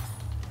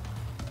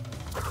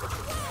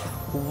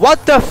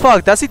 What the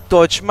fuck? Does it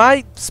dodge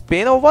my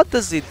spin or what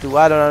does it do?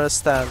 I don't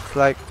understand.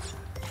 Like,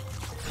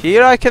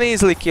 here I can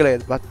easily kill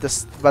it, but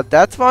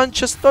that one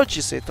just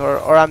dodges it,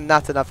 or I'm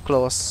not enough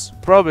close.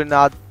 Probably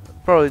not.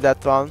 Probably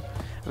that one,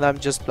 and I'm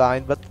just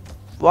blind. But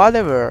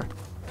whatever.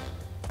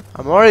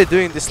 I'm already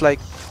doing this like.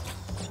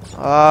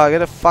 Get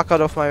the fuck out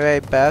of my way,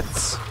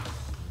 bats.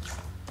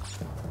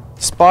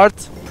 This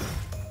part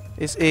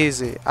is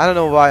easy. I don't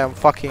know why I'm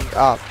fucking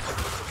up.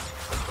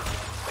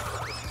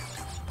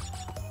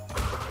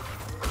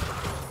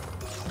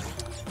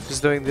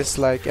 Just doing this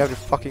like every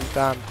fucking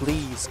time.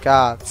 Please,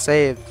 God,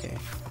 save me.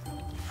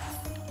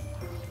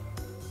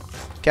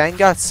 Can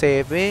God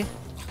save me?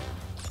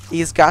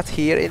 Is God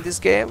here in this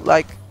game?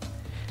 Like,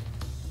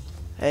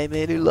 hey,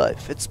 made your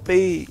life. It's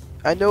me.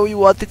 I know you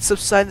wanted some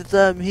sign that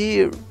I'm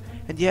here.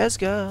 And yes,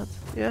 God.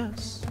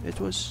 Yes, it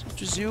was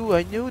you.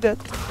 I knew that.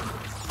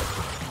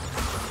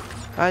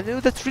 I knew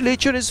that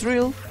religion is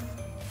real.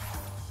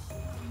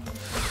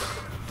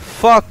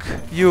 Fuck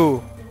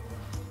you.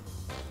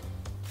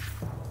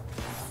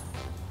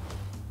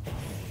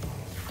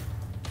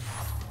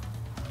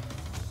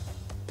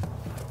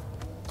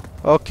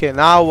 Okay,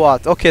 now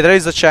what? Okay, there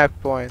is a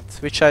checkpoint,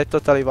 which I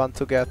totally want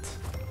to get.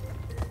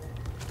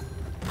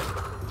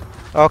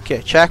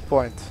 Okay,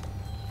 checkpoint.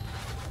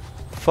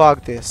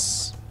 Fuck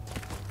this.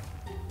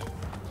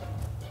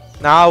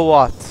 Now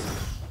what?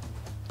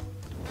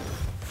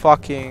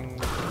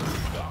 Fucking...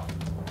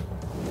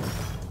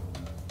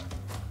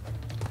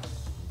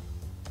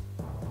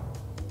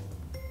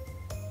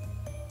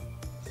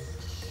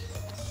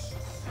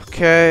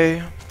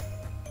 Okay.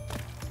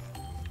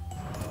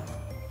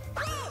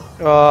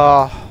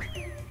 Oh,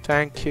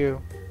 thank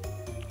you.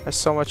 I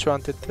so much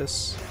wanted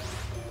this.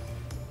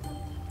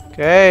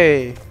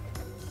 Okay.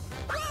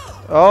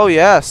 Oh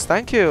yes,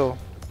 thank you.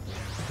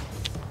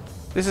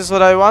 This is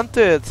what I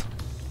wanted.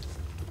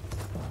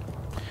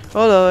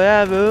 All I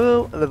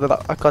ever...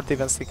 I can't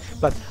even sing.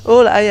 But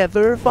all I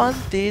ever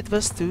wanted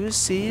was to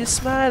see you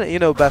smile. You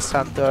know, Best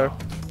Hunter.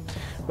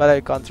 But I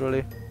can't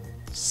really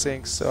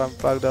sing, so I'm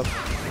fucked up.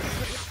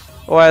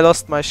 Oh, I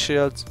lost my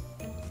shield.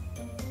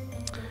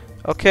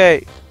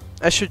 Okay.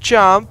 I should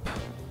jump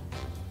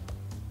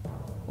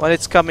when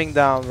it's coming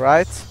down,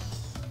 right?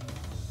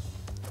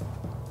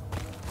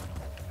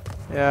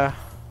 Yeah,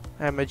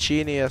 I'm a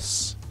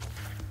genius.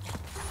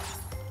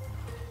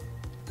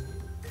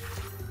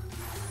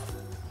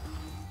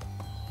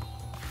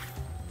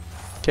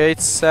 Okay, it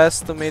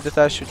says to me that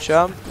I should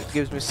jump. It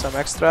gives me some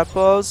extra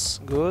apples.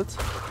 Good.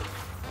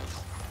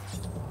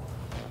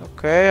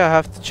 Okay, I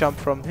have to jump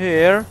from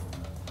here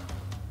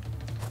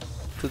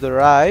to the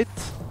right.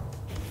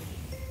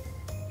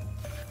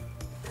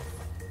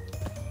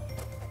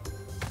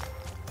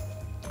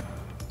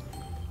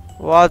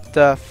 What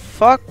the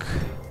fuck?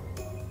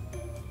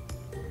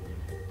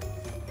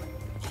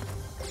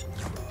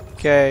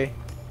 Okay.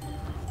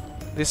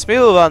 This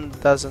middle one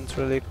doesn't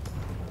really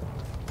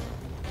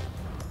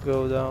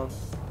go down.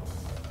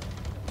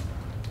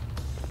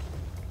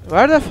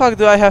 Where the fuck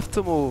do I have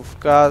to move?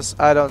 Cause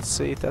I don't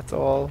see it at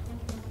all.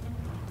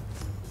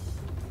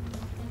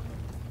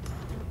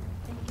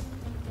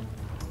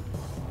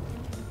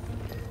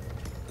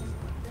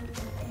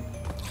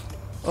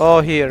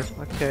 Oh, here.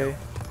 Okay.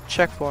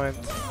 Checkpoint.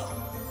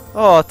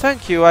 Oh,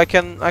 thank you. I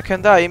can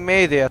die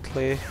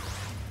immediately.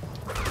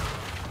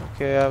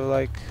 Okay, I'm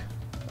like...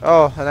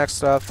 Oh, an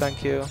extra health,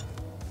 thank you.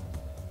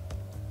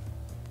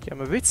 Okay,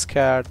 I'm a bit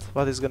scared.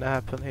 What is gonna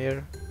happen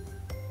here?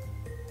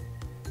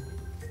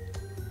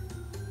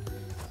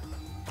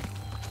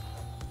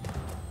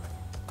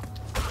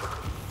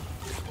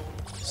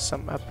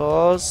 Some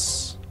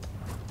apples.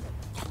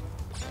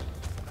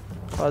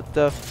 What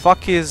the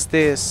fuck is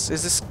this?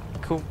 Is this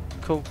Kung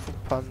Fu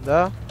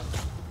Panda?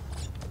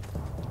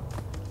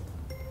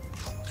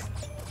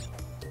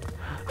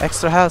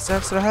 Extra health,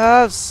 extra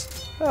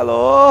health!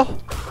 Hello!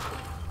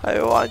 I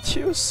want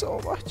you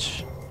so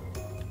much.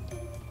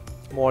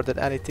 More than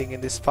anything in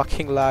this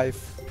fucking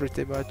life,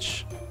 pretty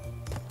much.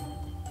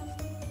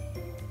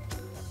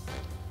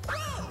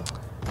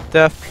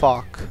 The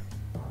fuck?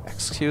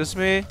 Excuse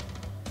me?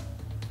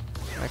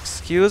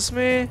 Excuse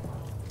me?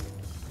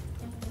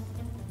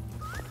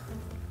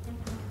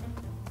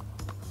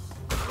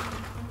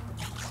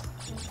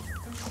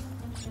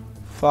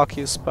 Fuck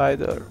you,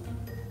 spider.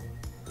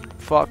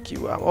 Fuck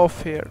you, I'm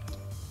off here.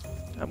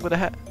 I'm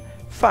gonna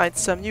find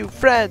some new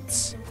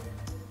friends.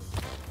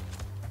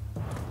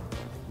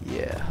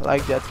 Yeah,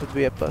 like that would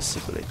be a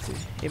possibility.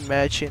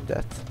 Imagine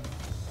that.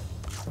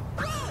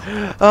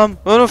 I'm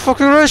gonna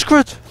fucking rage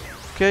quit!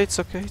 Okay, it's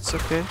okay, it's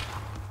okay.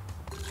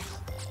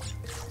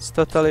 It's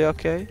totally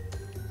okay.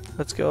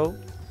 Let's go.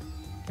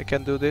 I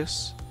can do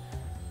this.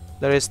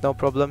 There is no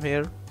problem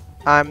here.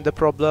 I'm the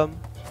problem.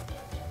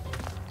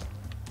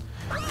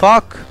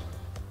 Fuck!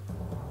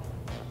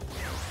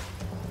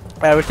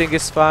 Everything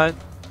is fine.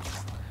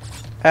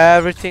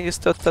 Everything is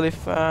totally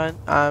fine.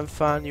 I'm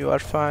fine, you are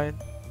fine.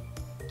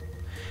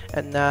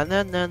 And na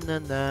na na na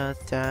na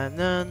da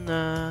na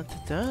na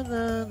da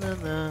na na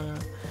na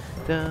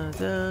da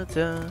da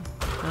da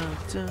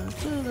da da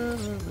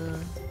da.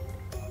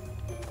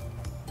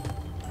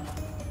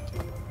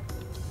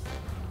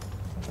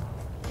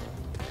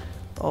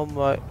 Oh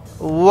my,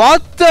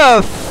 what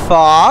the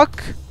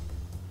fuck?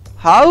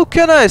 How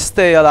can I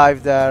stay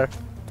alive there?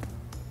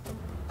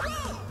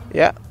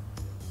 Yeah,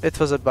 it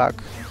was a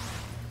bug.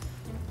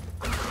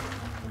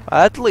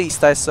 At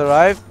least I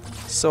survived,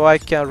 so I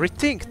can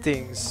rethink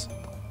things.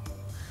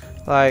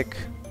 Like,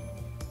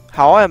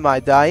 how am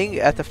I dying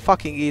at a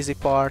fucking easy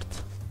part?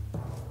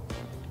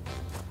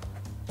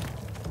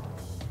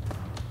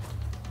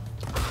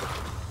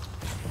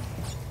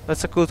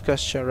 That's a good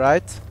question,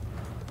 right?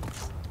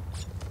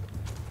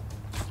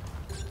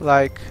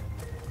 Like,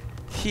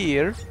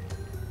 here,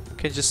 you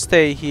can just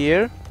stay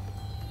here.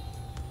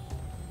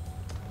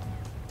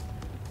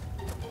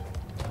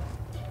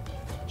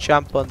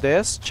 Jump on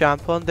this,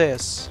 jump on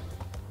this.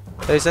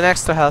 There is an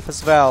extra health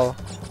as well.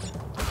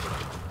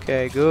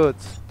 Okay, good.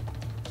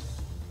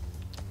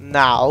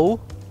 Now,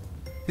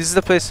 this is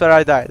the place where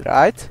I died,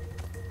 right?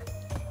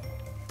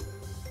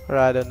 Or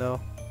I don't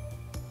know.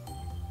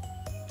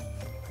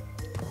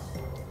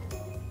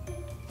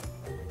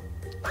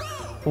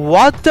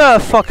 What the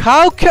fuck?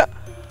 How can...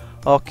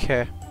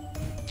 Okay.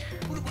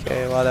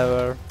 Okay,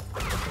 whatever.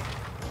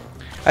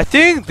 I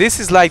think this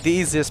is like the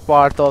easiest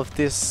part of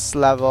this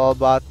level,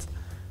 but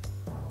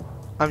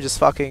I'm just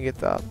fucking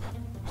it up.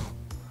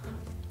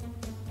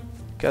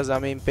 Because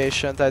I'm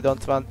impatient, I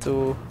don't want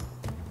to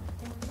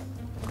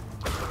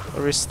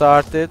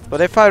restart it.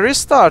 But if I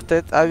restart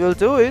it, I will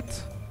do it.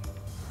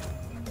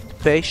 With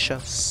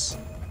patience.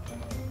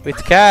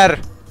 With care.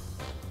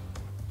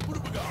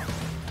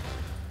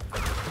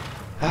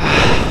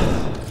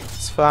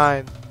 It's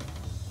fine.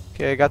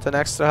 Okay, I got an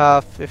extra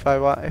half. If I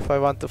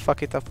want to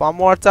fuck it up one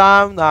more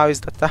time, now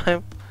is the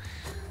time.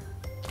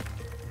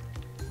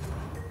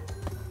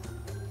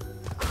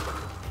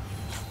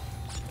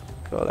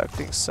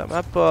 Collecting some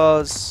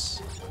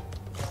apples.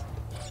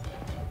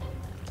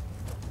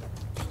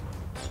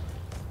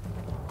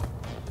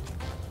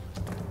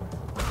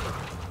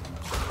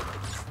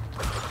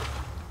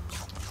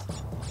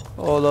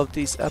 All of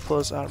these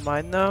apples are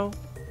mine now.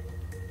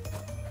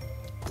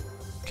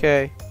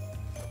 Okay.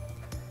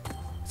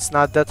 It's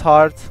not that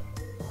hard.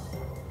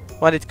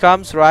 When it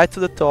comes right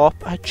to the top,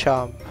 I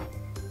jump.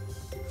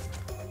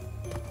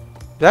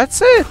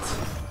 That's it!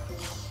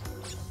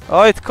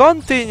 Oh, it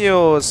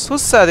continues! Who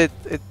said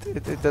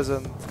it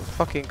doesn't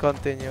fucking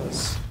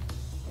continues?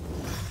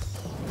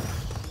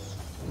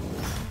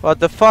 What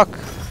the fuck?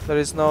 There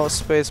is no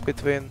space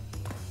between.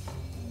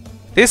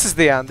 This is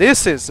the end.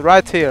 This is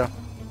right here.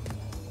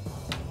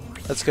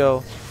 Let's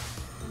go.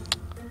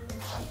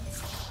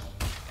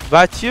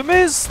 But you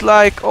missed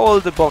like all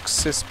the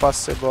boxes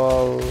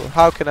possible.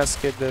 How can I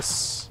skip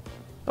this?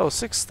 Oh,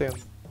 16.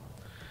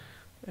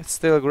 It's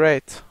still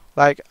great.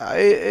 Like,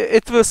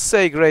 it will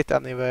say great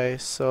anyway,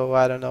 so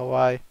I don't know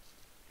why.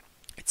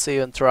 It's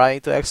even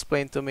trying to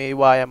explain to me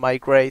why am I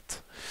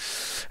great.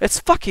 It's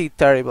fucking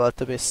terrible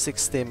to miss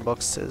 16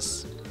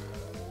 boxes.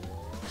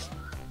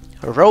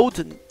 Road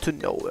to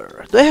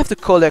nowhere. Do I have to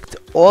collect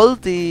all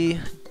the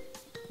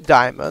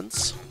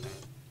diamonds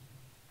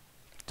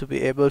to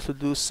be able to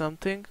do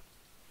something?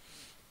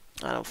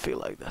 I don't feel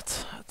like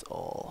that at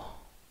all.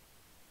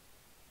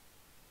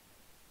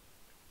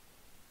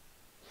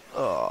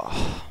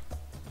 Oh.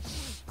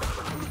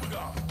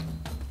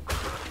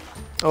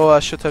 Oh, I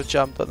should have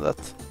jumped on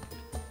that.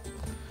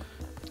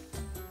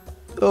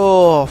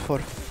 Oh, for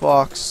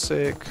fuck's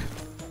sake.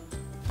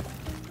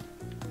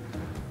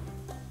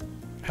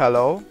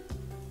 Hello?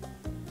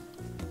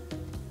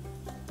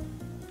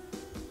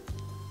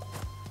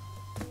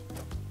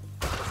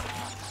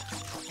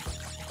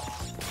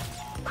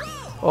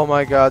 Oh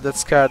my god, that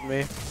scared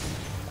me.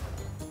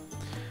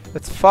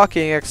 That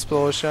fucking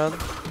explosion.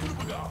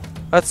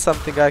 That's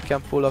something I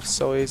can pull off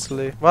so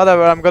easily.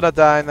 Whatever, I'm gonna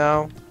die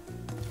now.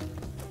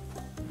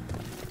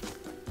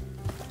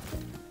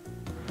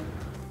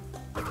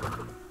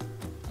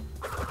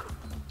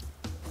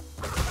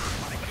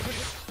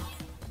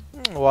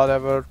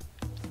 Whatever.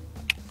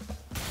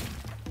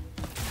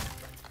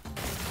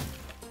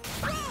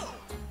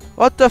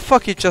 What the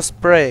fuck? It just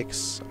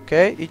breaks.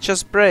 Okay, it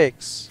just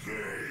breaks.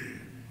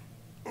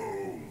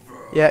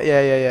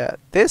 Yeah.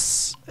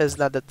 This is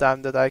not the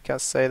time that I can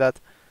say that.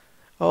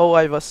 Oh,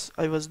 I was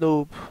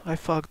noob. I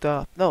fucked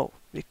up. No,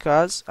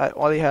 because I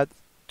only had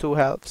 2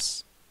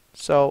 healths.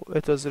 So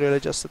it was really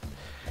just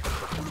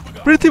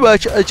pretty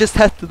much I just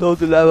had to know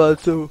the level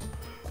to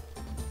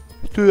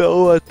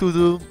know what to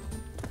do.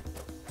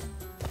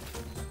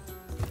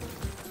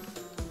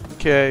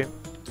 Okay.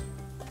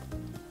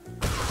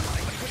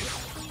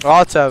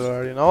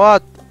 Whatever, you know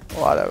what?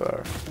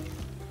 Whatever.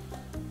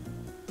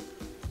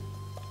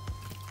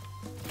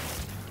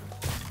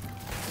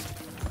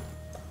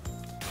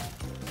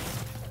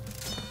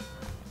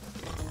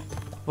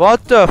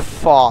 What the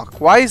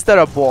fuck? Why is there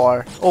a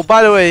boar? Oh,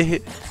 by the way,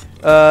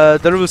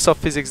 the rules of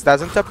physics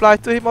doesn't apply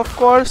to him, of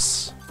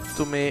course.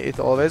 To me, it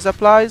always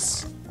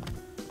applies.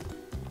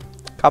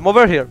 Come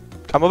over here.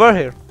 Come over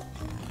here.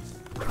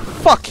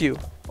 Fuck you.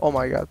 Oh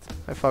my god,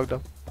 I fucked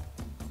up.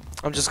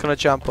 I'm just gonna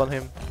jump on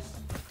him.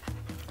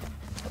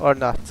 Or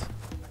not.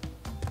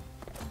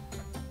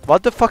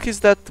 What the fuck is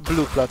that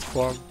blue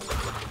platform?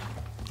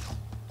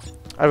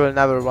 I will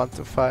never want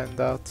to find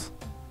out.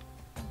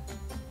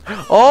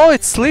 Oh,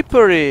 it's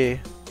slippery!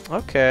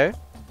 Okay.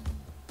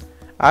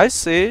 I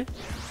see.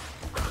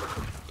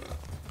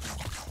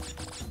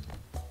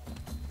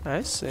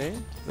 I see.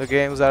 The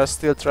games are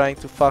still trying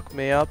to fuck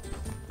me up.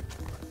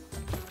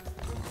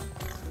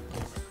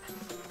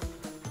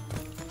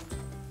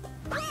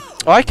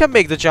 Oh, I can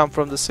make the jump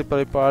from the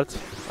slippery part.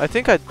 I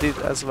think I did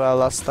as well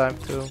last time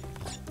too.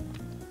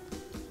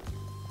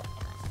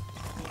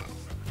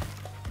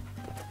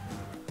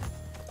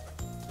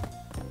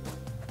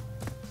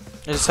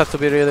 You just have to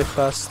be really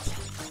fast.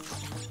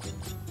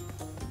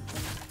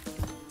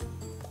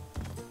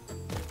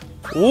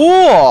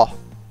 Whoa!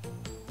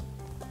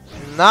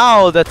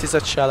 Now that is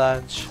a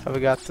challenge.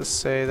 I've got to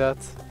say that.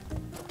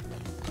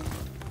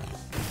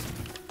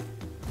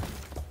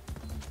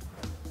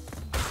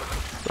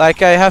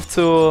 Like I have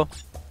to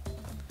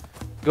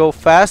go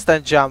fast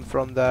and jump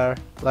from there.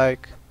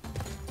 Like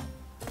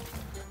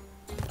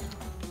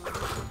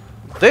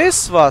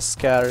this was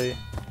scary.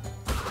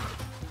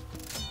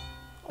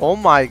 Oh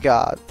my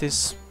god,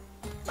 this...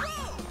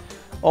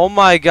 Oh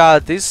my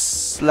god,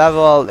 this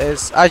level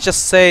is... I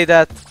just say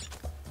that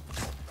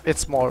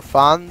it's more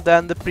fun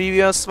than the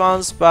previous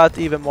ones, but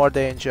even more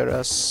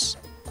dangerous.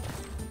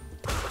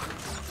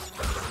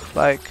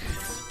 Like,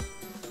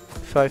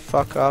 if I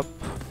fuck up,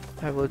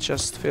 I will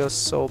just feel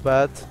so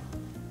bad.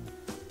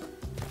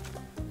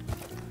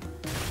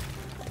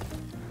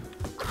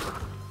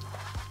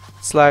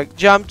 It's like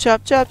jump,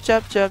 jump, jump,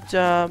 jump, jump,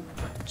 jump,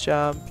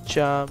 jump,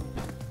 jump.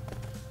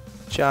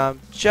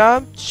 Jump,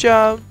 jump,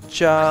 jump,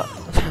 jump.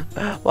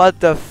 What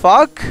the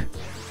fuck?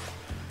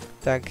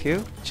 Thank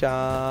you.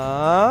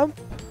 Jump,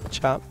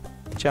 jump,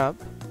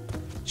 jump,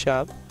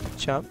 jump,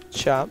 jump,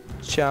 jump,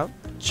 jump,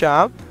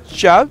 jump,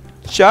 jump,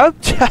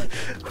 jump, jump.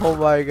 Oh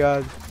my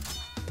god.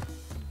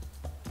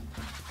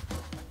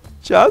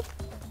 Jump,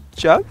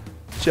 jump,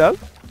 jump,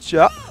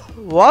 jump.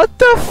 What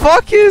the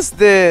fuck is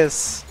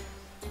this?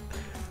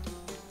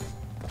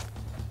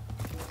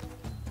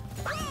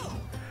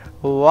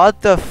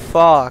 What the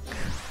fuck?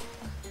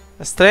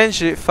 I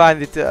strangely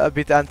find it a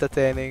bit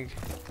entertaining.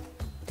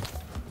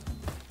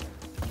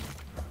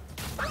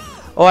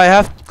 Oh, I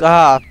have...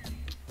 Ah!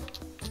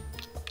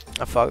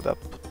 I fucked up.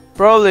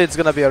 Probably it's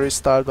gonna be a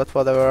restart, but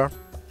whatever.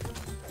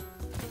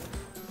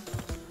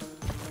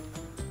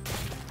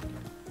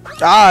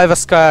 Ah, I was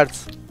scared.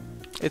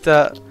 It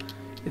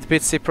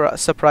bit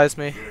surprised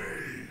me.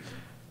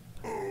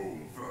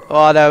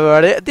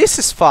 Whatever. This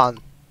is fun.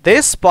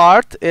 This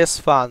part is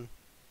fun.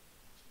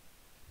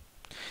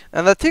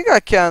 And I think I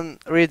can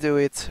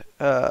redo it.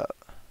 I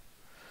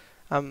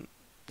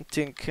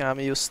think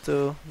I'm used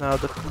to now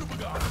the...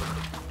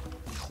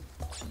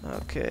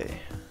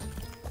 Okay.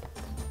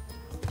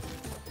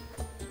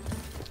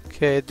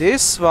 Okay,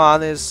 this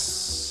one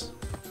is...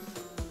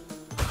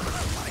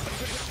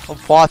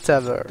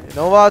 Whatever. You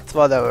know what?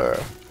 Whatever.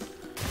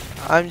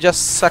 I'm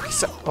just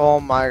oh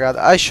my god.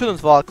 I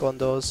shouldn't walk on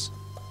those.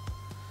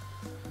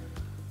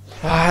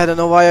 I don't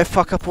know why I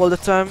fuck up all the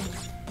time.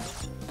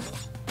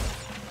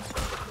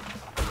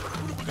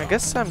 I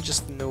guess I'm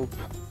just a noob,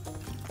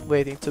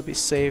 waiting to be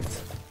saved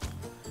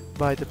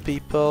by the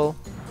people.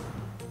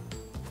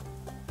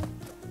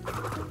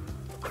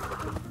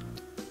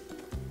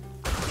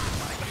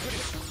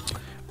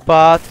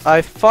 But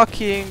I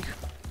fucking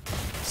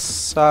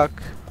suck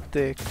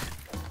dick.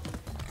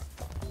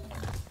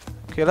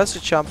 Okay, let's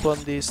just jump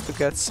on these to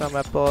get some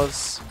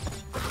apples.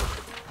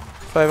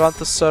 If I want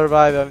to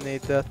survive, I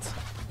need that.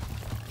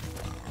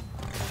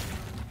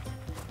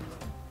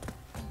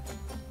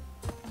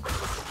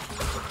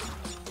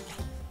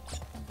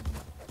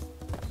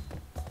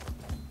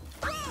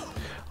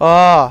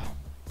 Ah!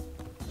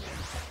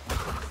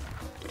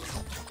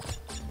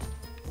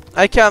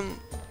 I can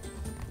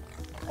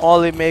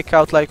only make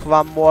out like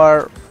one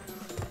more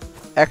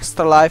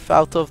extra life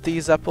out of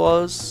these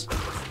apples.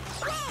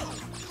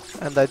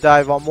 And I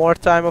die one more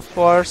time, of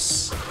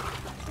course.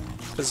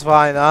 Cause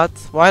why not?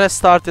 Why not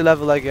start the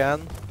level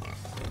again?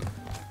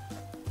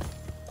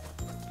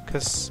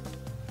 Cause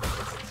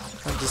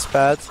I'm just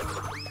bad.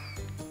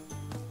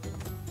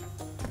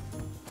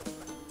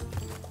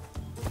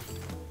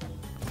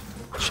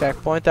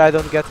 Checkpoint, I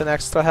don't get an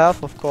extra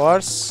health, of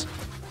course.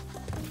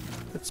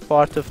 It's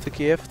part of the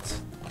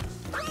gift.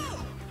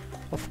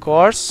 Of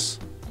course.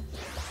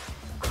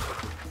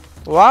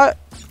 What?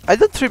 I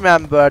don't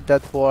remember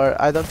that war.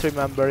 I don't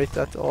remember it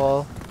at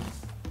all.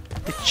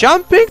 It's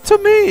jumping to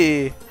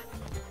me!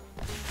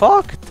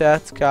 Fuck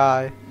that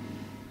guy.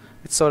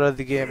 It's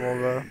already game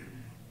over.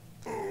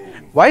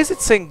 Why is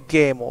it saying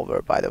game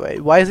over, by the way?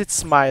 Why is it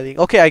smiling?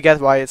 Okay, I get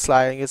why it's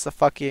smiling. It's a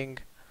fucking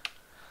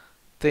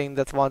thing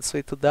that wants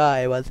me to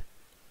die, but...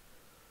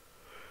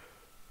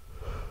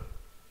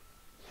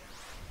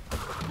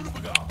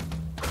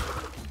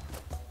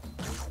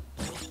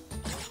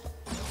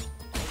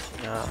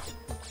 Yeah.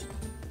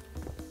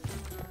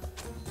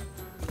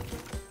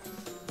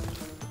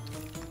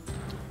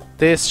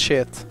 This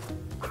shit.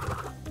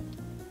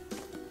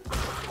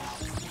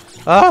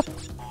 Ah!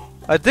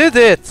 I did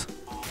it!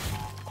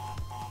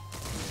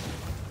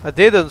 I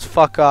didn't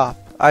fuck up.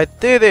 I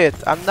did it!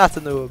 I'm not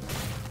a noob.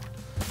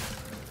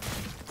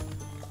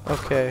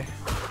 Okay.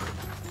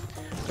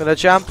 Gonna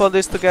jump on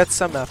this to get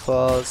some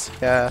apples.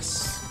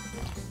 Yes.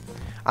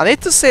 I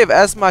need to save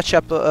as much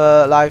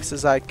lives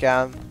as I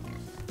can.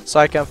 So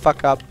I can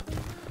fuck up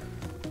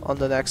on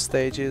the next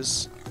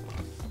stages.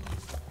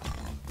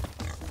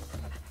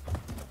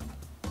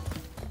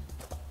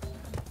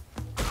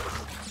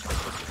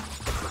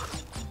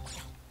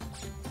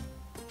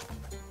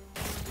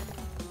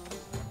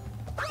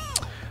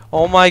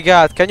 Oh my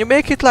god, can you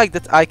make it like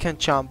that I can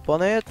jump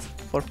on it?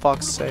 For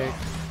fuck's sake.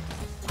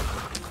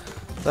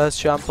 Let's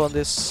jump on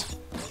this.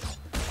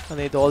 I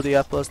need all the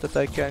apples that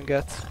I can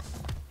get.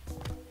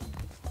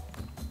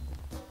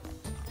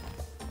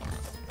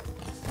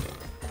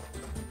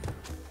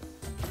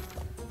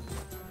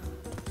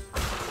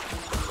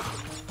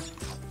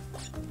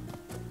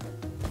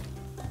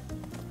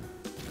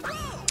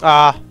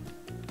 Ah.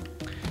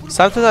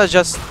 Sometimes I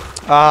just...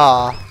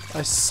 Ah.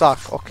 I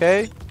suck,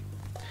 okay?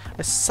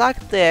 I suck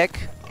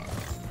dick.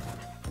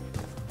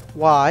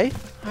 Why?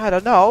 I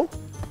don't know.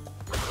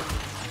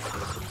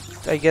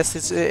 I guess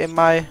it's in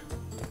my...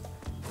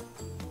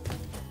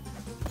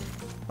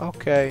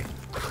 Okay.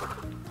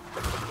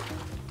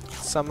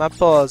 Some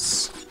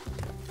apples.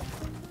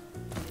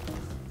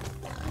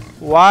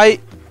 Why?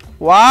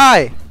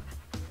 Why?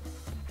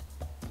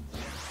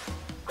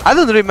 I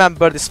don't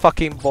remember this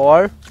fucking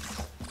boar.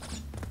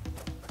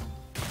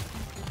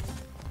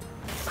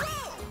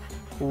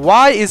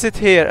 Why is it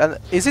here? And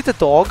is it a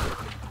dog?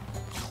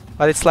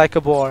 Or it's like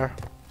a boar?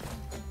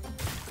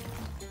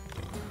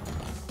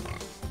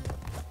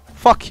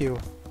 Fuck you.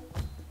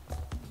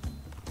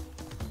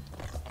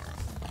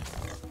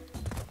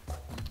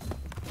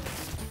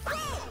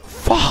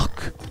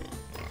 Fuck!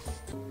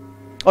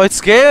 Oh, it's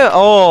gay?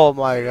 Oh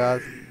my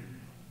god.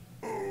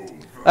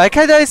 Like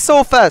I die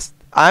so fast.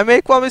 I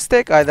make one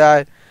mistake, I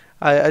die.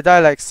 I die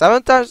like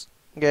 7 times.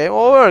 Game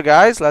over,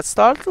 guys. Let's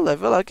start the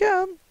level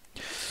again.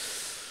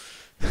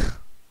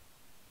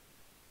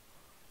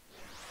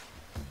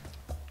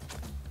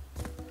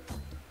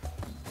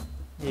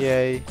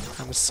 Yay,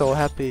 I'm so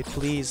happy.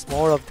 Please,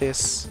 more of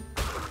this.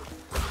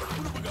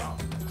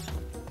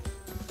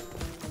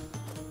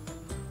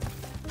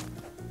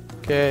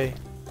 Okay.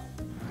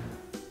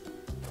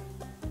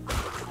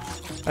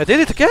 I did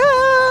it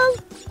again!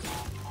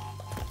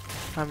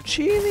 I'm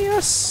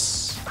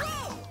genius!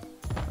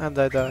 And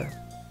I die.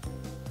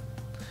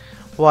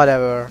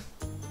 Whatever.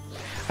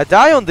 I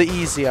die on the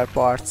easier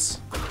parts.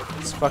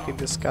 It's fucking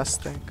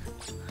disgusting.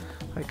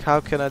 Like, how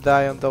can I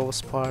die on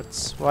those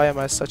parts? Why am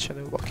I such a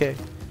noob? Okay.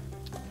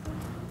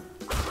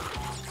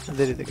 I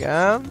did it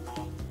again.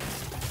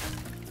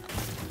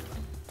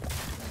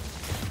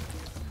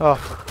 Oh.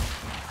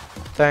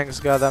 Thanks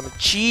God, I'm a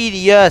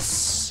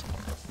genius!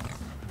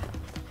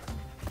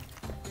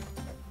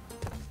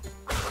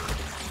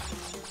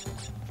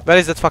 Where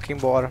is that fucking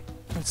boar?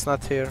 It's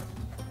not here.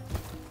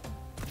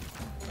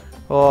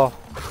 Oh,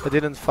 I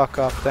didn't fuck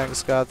up,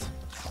 thanks God.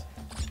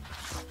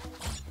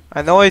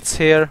 I know it's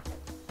here.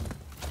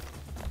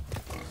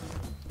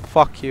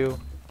 Fuck you.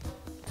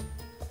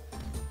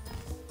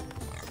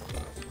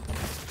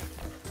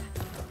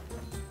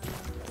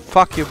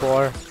 Fuck you,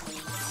 boar.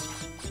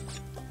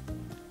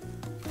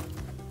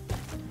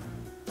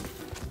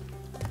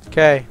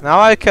 Okay, now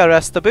I can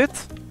rest a bit.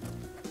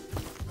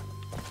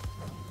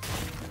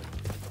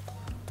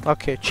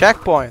 Okay,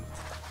 checkpoint.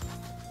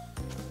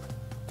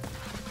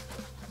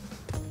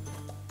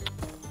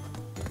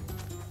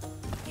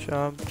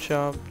 Jump,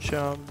 jump,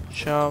 jump,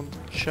 jump,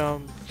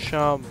 jump,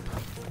 jump.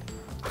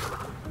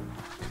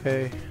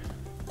 Okay.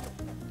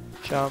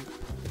 Jump,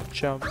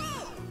 jump.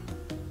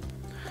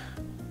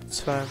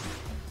 fine.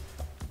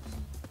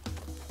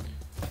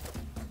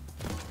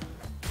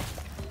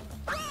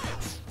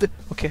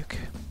 Okay, okay.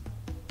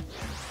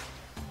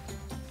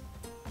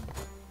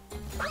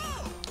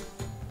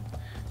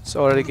 It's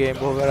already game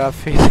over, I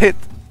feel it.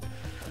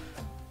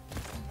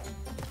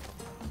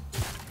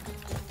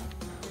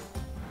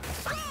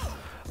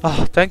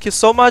 Oh, thank you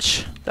so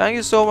much. Thank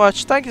you so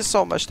much. Thank you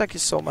so much. Thank you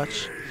so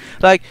much.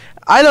 Like,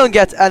 I don't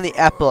get any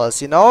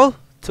apples, you know,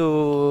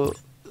 to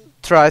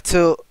try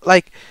to,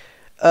 like,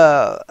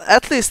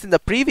 at least in the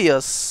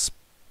previous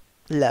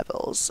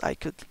levels, I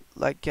could,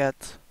 like,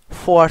 get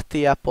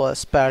 40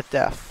 apples per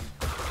death.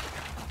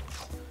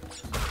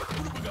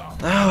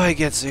 Now I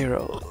get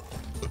 0.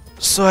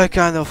 So I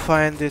kind of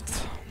find it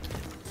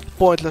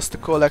pointless to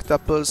collect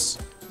apples.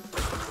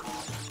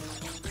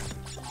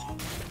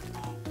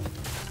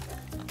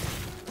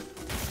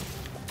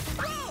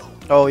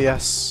 Oh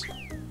yes.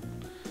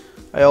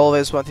 I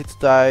always wanted to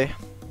die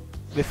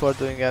before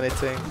doing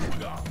anything.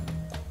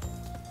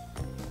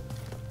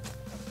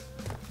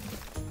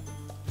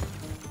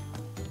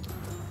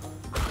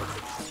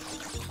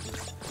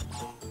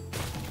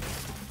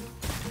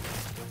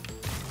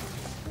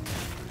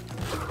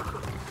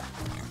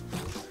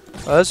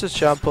 Let's just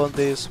jump on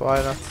these,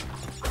 why not?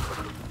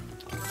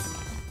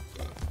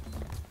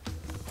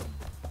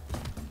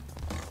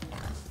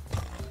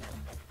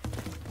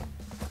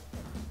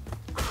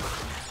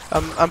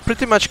 I'm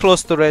pretty much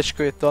close to rage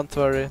quit, don't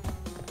worry.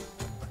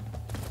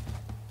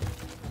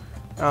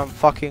 I'm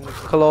fucking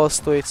close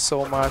to it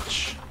so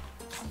much.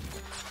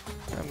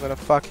 I'm gonna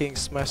fucking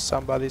smash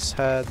somebody's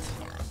head.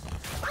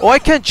 Oh, I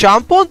can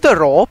jump on the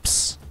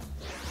ropes?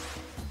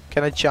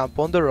 Can I jump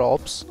on the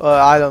ropes?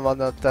 I don't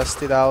wanna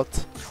test it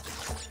out.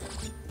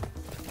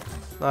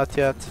 Not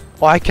yet.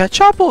 Oh, I can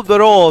jump on the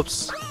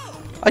ropes!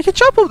 I can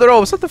jump on the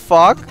ropes, what the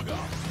fuck?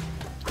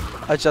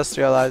 I just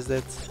realized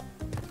it.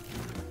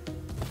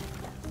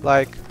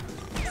 Like...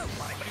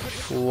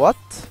 What?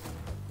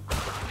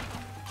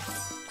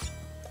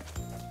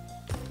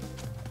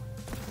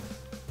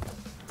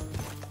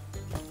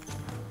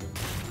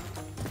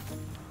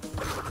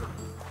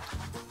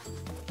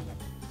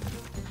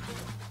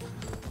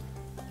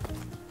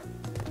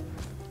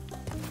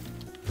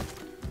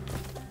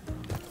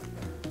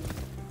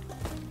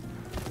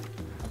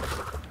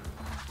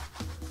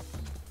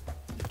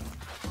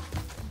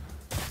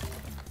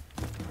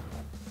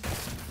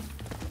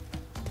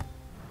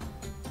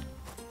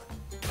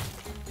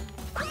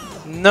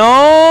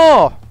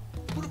 No!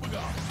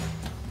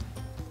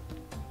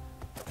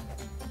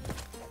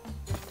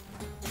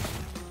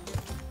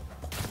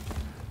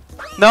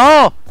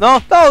 No! No!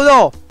 No!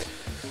 No!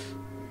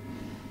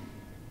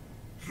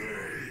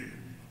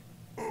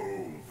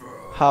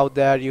 How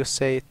dare you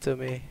say it to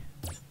me?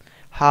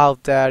 How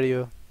dare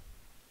you?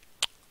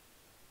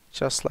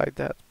 Just like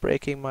that,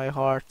 breaking my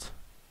heart.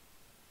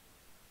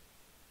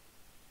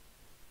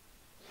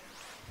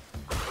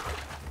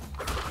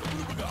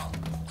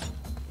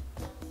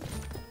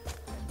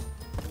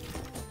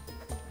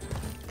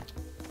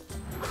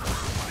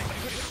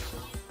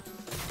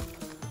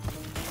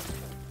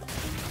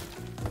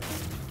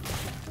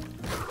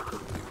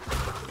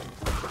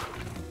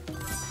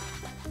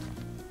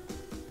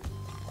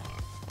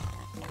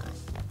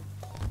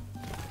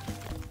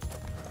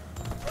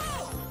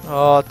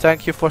 Oh,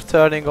 thank you for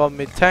turning on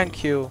me.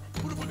 Thank you.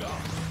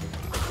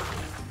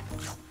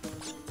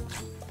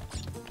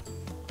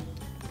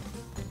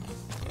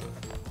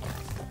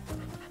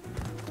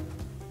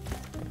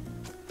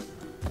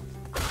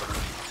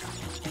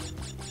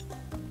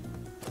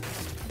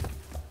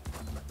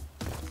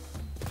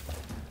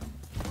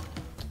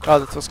 Oh,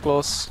 that was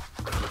close.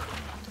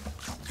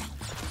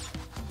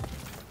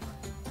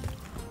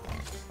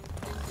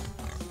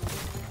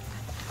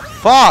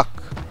 Fuck!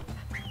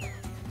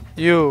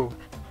 You.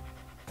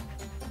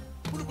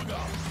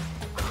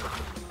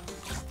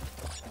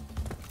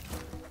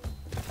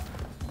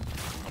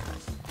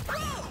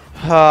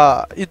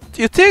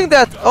 You think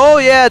that, oh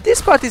yeah,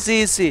 this part is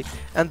easy,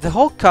 and the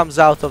Hulk comes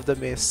out of the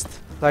mist,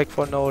 like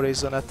for no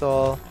reason at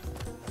all.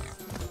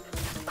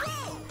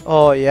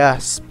 Oh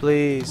yes,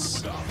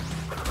 please.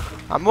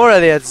 I'm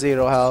already at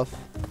 0 health.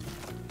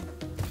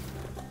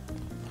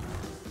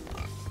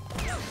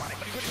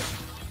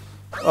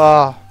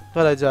 Oh,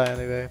 but I die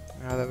anyway.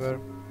 Whatever.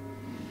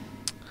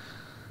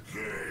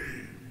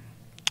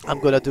 I'm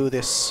gonna do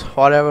this.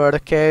 Whatever the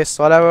case,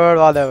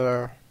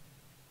 whatever.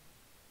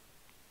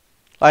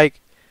 Like,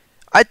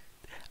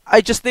 I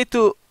just need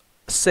to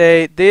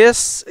say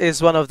this is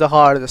one of the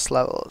hardest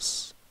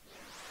levels.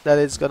 That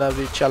is gonna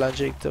be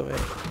challenging to me.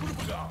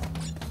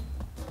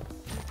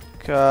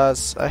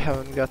 Because I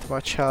haven't got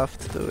much health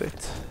to do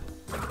it.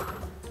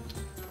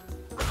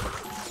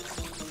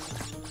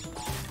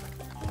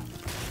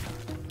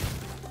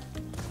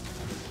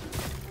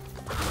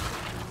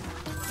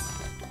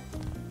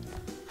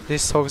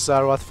 These hogs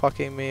are what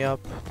fucking me up.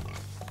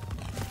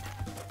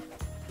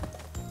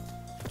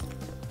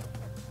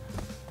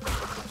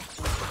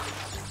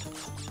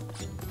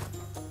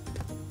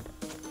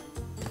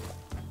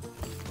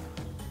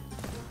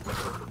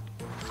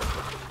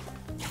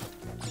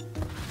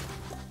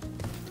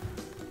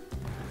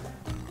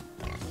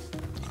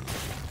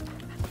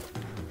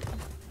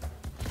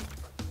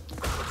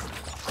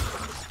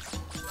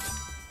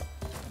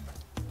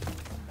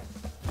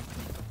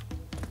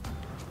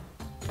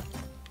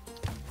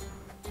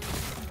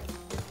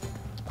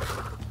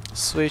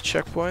 Sweet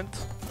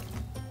checkpoint.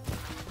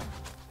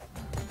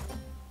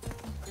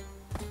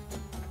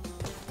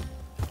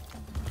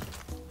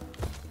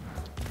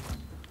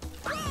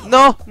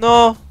 No,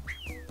 no,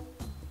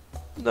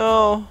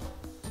 no.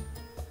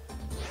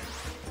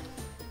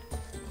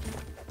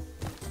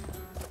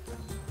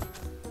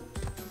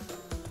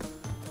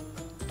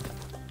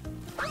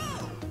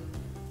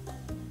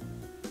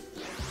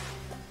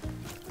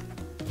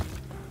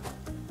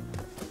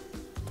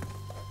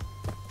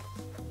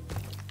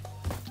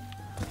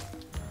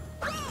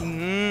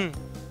 Mm.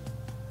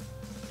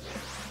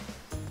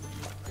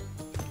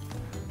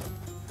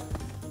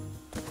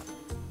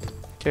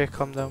 Okay,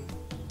 calm down.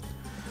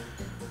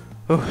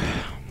 Ooh.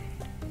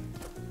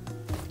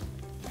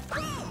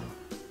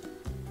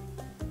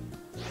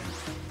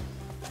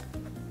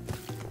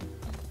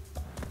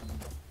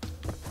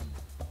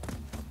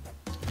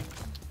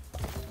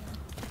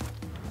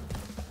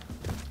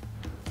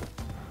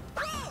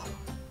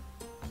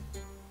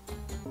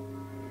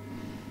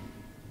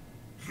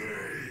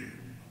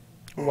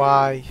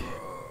 Why?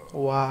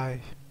 Why?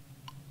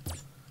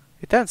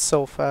 It ends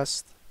so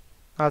fast.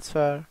 Not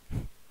fair.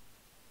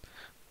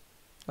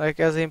 Like,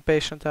 as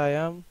impatient I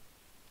am,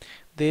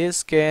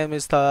 this game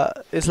is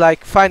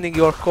like finding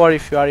your core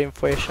if you are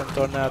impatient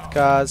or not,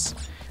 cause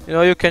you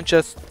know you can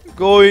just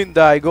go in,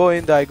 die, go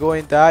in, die, go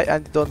in, die,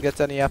 and you don't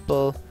get any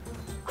apple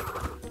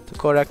to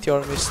correct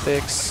your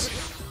mistakes.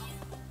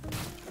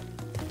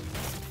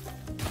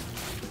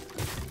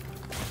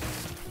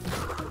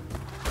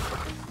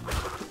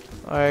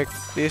 Like,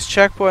 these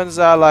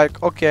checkpoints are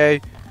like,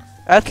 okay,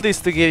 at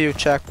least to give you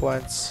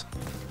checkpoints.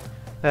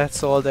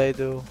 That's all they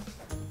do.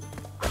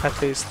 At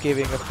least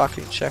giving a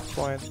fucking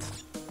checkpoint.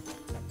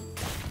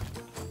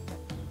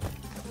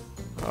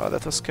 Oh,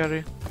 that was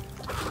scary.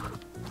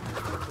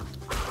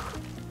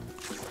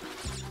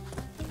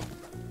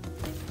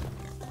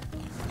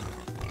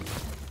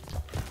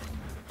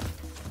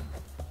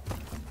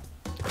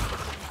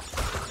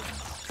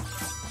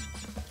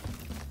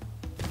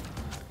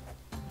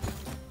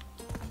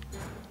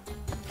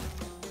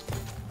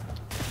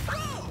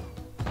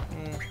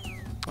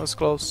 That was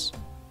close.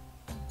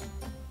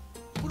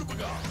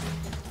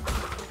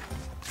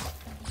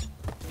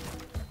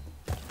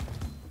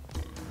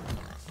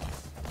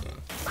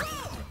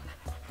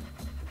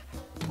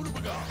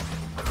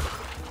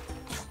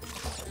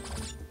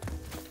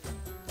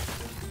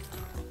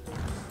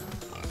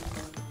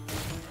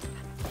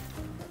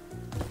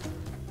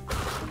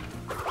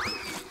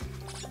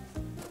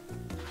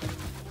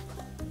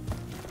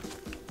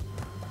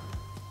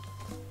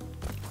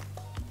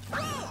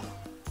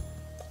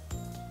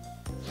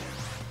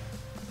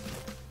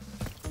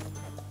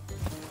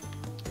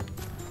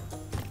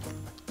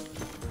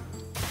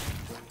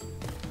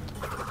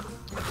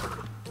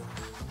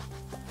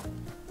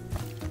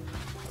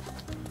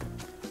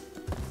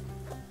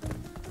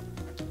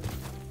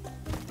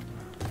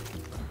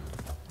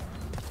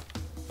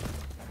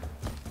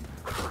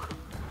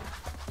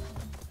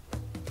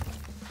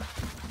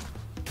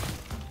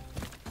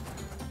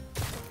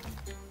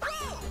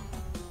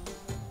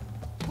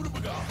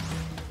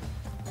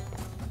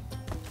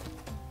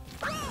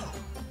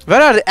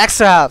 Where are the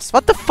extra halves?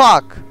 What the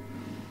fuck?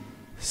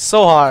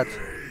 So hard.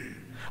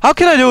 How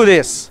can I do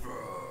this?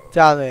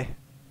 Tell me.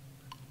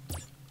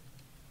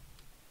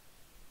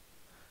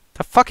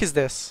 The fuck is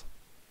this?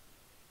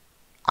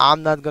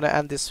 I'm not gonna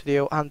end this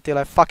video until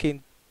I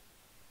fucking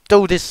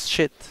do this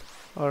shit.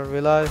 Or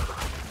will I?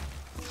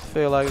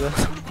 Feel like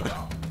that.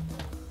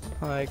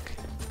 Like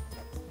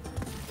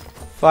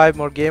 5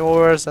 more game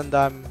overs and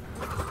I'm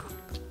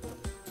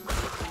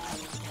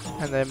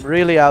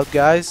really out,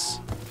 guys.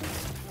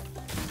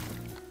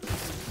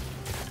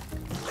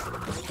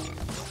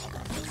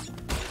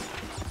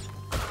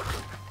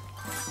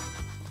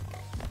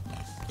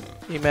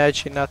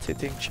 Imagine not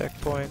hitting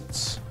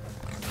checkpoints.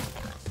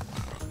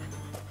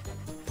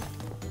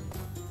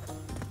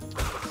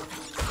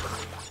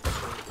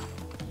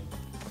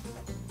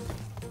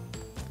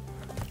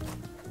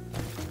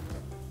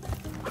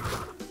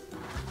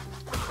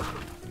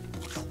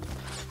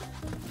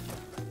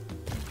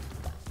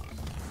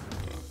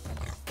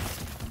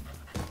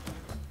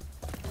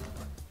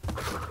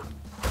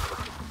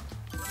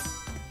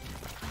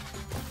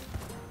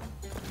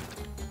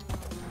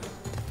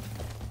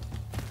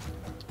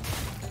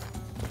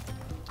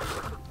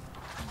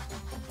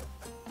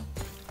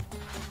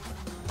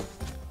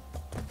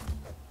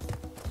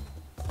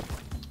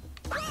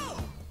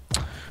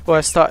 Boy,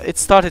 it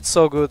started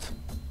so good.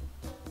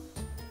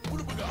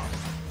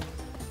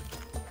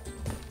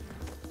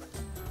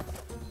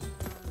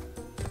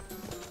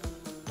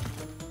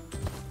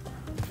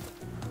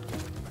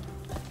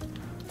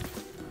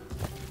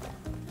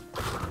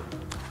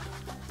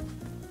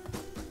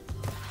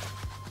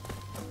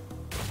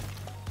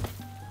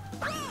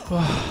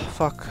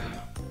 Fuck.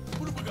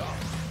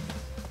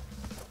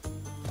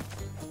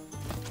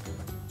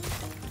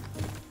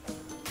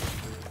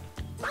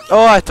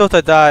 Oh, I thought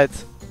I died.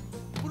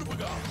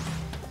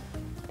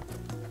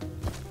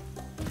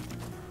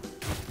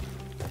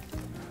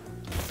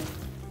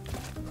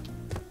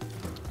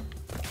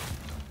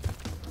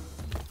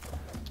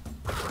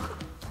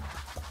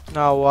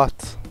 Now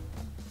what?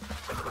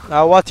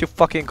 Now what, you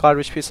fucking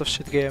garbage piece of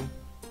shit game?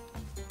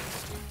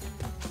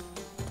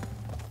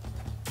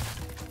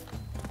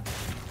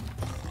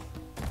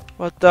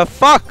 What the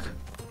fuck?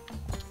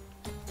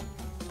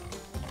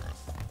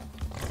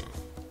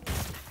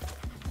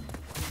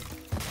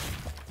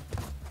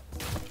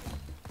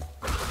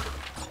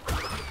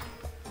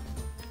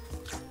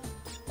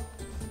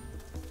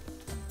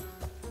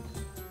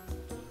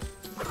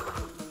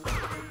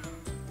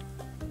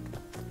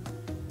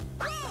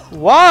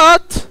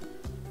 What?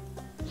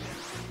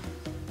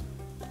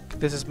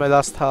 This is my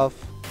last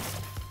health.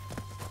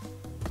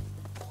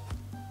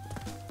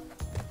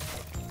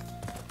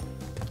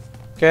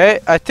 Okay,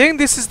 I think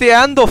this is the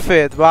end of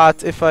it,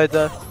 but if I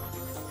die...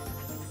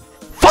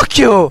 Fuck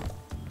you!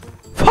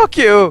 Fuck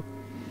you!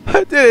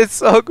 I did it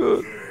so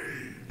good.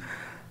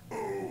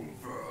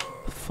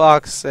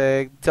 Fuck's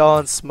sake,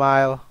 don't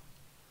smile.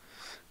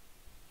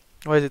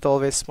 Why is it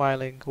always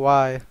smiling?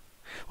 Why?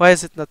 Why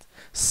is it not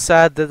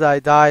sad that I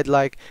died,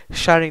 like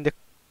sharing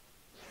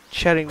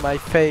my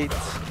fate?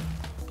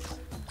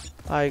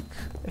 Like,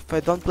 if I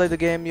don't play the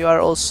game, you are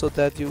also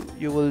dead.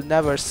 You will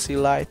never see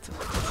light.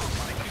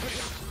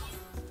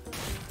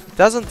 It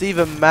doesn't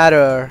even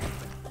matter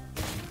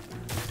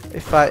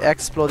if I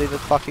explode in the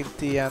fucking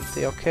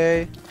TNT,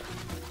 okay?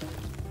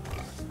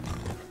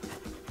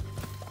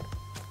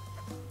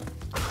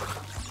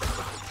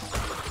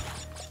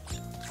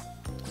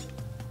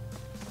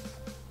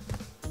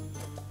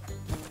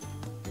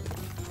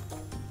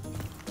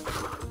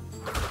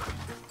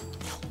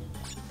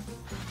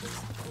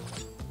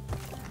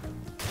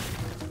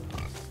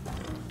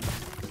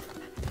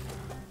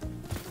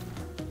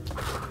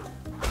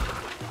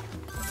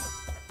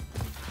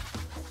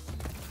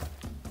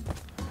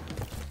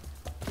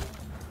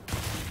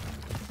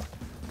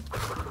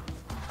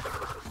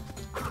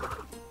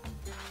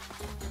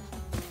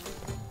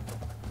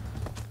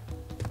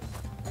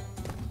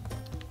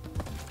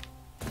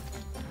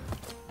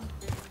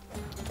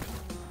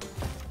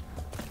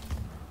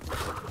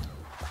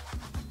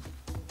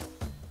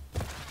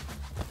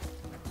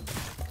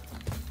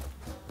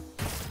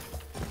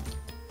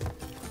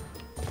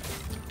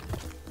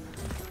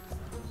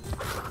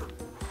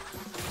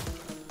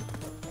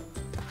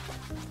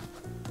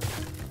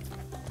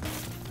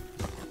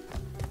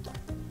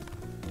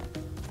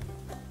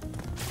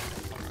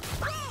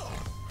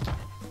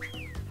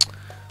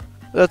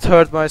 That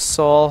hurt my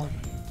soul.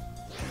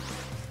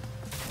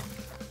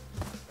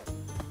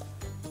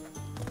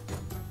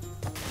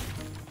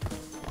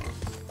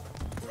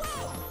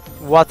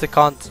 What, I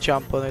can't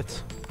jump on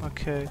it.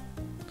 Okay.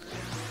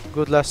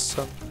 Good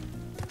lesson.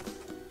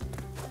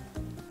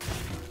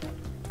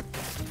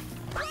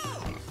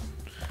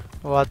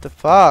 What the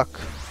fuck?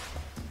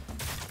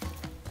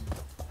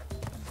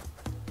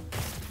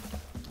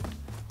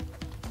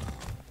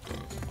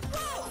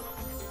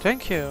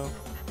 Thank you.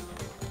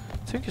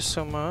 Thank you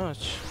so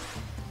much.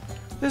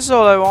 This is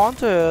all I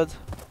wanted.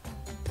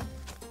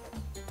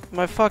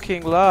 My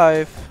fucking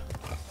life.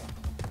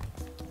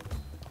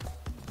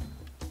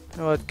 You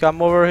know what,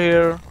 come over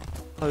here.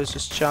 Oh, let's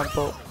just jump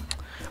over.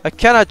 I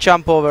cannot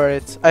jump over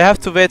it. I have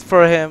to wait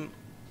for him.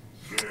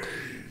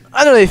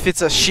 I don't know if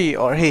it's a she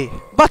or he,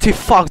 but he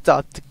fucked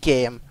up the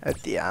game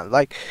at the end.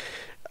 Like,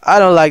 I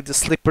don't like the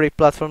slippery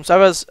platforms.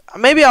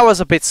 Maybe I was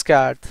a bit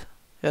scared.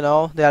 You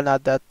know, they are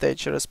not that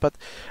dangerous, but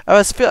I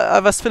was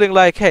feeling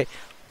like, hey,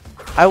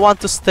 I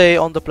want to stay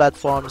on the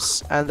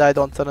platforms and I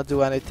don't wanna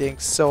do anything,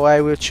 so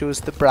I will choose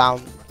the brown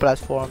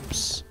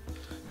platforms.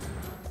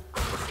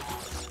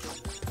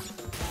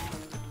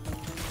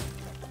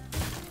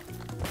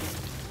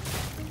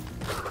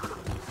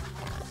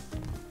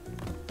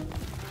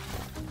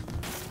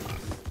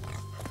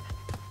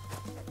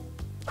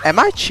 Am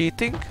I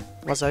cheating?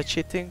 Was I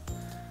cheating?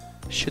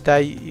 Should I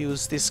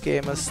use this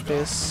game as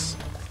this?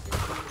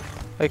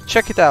 Like,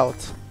 check it out.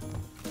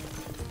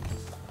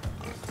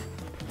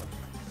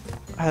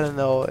 I don't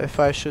know if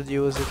I should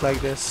use it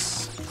like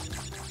this.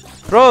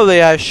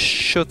 Probably I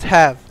should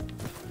have.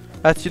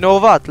 But you know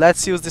what?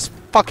 Let's use this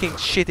fucking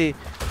shitty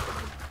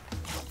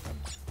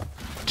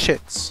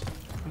shits.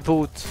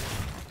 Wood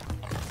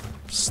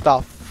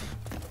stuff.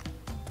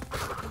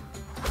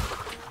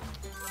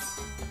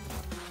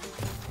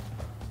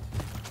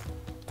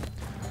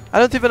 I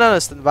don't even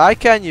understand. Why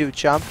can you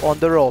jump on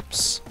the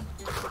ropes?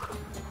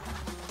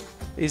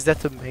 Is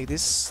that to make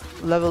this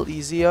level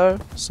easier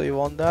so you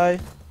won't die?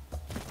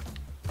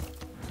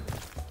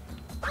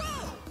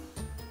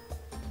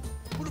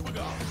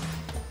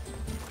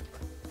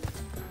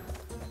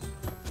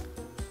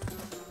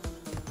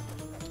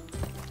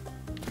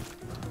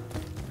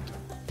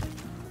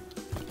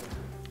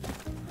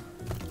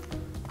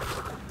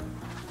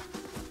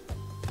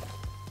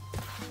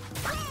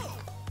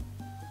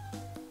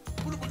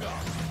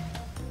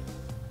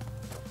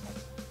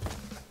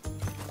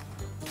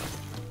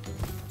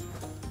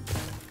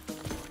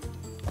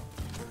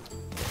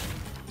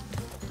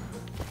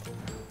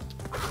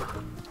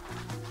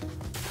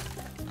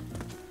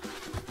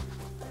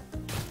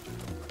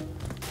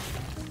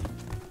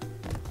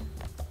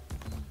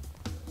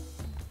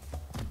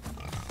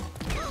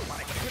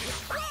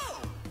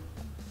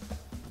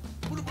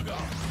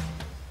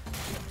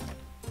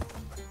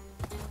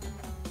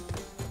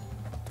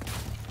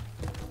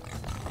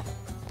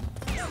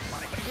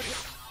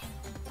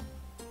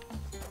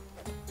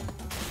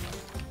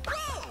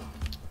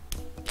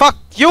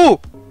 you!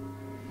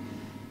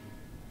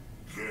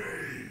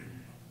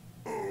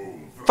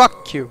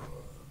 Fuck you!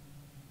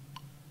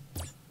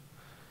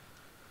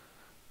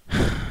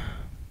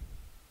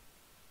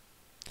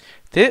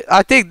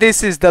 I think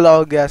this is the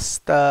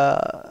longest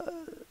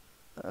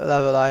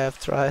level I have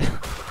tried.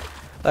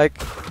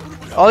 Like,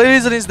 only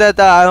reason is that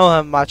I don't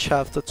have much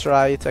health to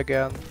try it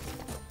again.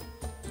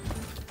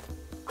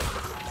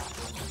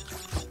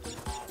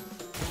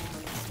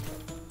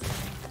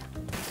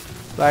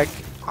 Like,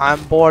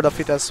 I'm bored of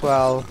it as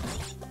well.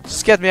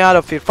 Just get me out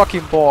of here,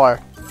 fucking bore.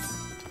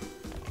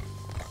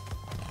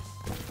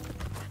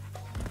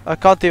 I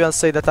can't even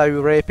say that I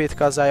will rape it,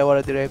 cause I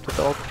already raped the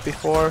dog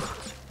before.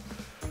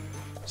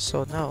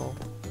 So no.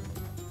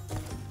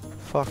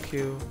 Fuck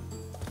you.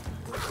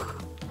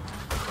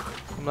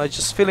 I'm like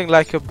just feeling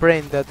like a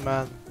brain dead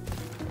man.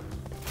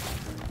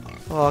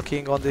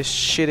 Walking on these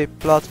shitty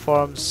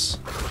platforms.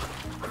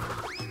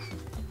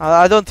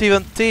 I don't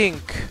even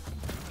think.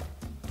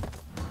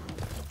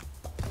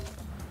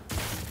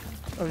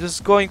 I'm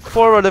just going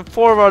forward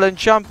and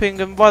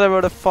jumping and whatever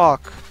the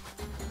fuck.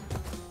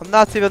 I'm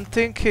not even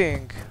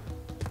thinking.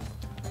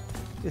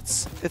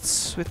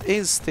 It's with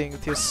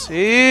instinct, you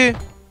see?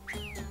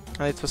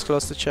 And it was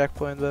close to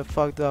checkpoint, but I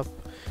fucked up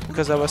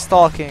because I was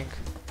talking.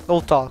 No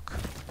talk.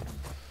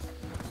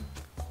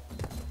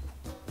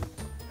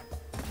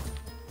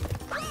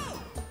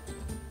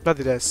 What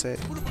did I say?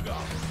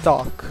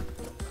 Talk.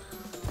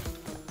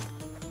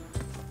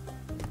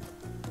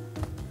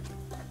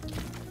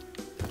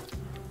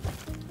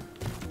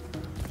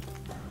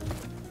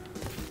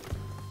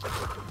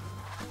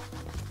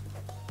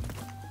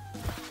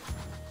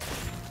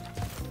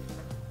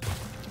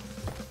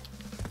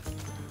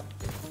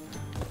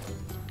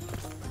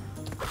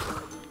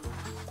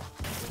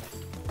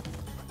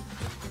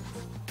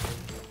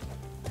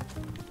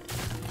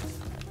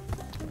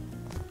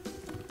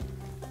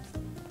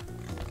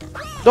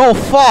 No,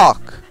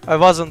 fuck! I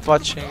wasn't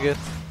watching it.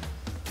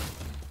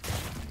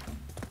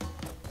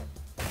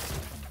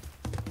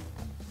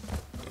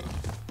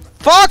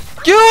 Fuck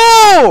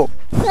you!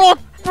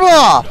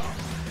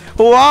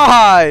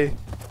 Why?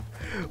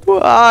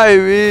 Why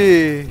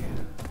me?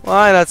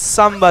 Why not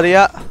somebody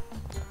else?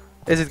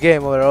 Is it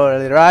game over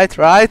already? Right?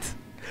 Right?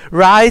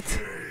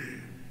 Right?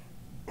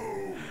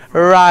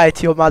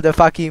 Right, you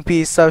motherfucking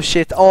piece of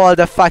shit. All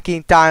the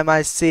fucking time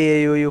I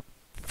see you, you...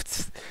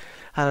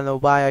 I don't know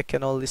why I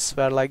can only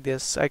swear like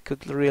this. I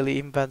could really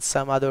invent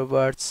some other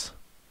words.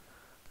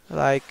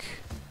 Like...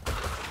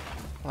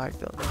 don't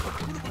know.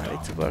 I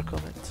need to work on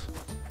it.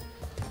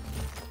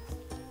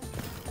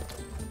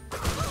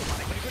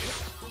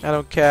 I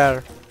don't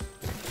care.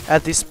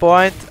 At this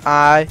point,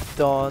 I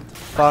don't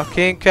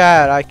fucking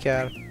care. I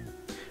care.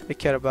 I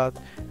care about...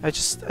 I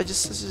just...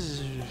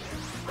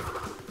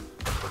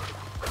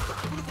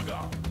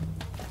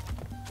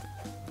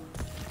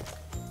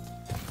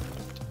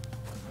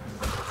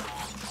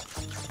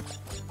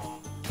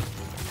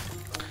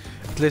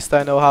 At least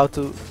I know how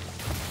to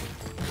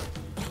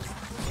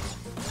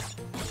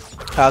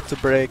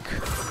break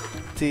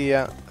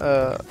the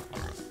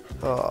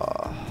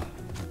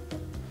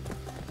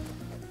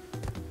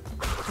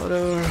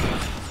whatever.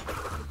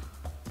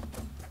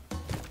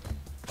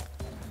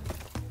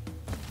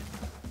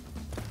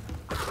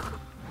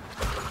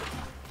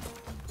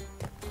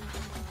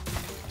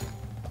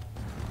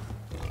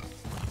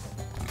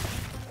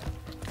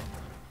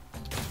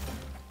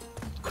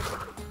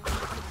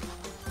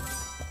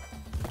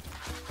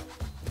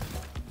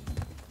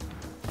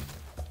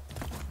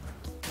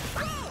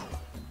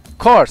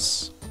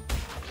 Course.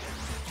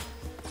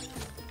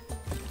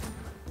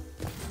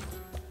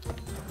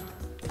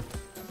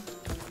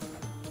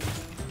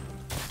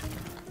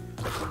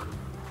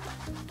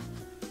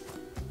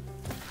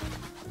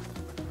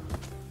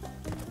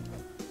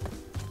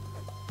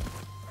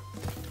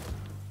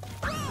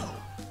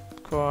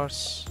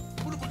 Course.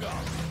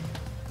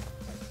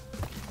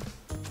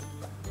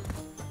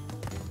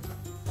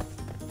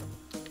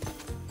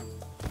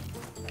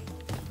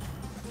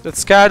 That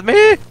scared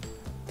me?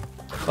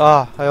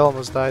 Ah, I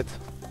almost died.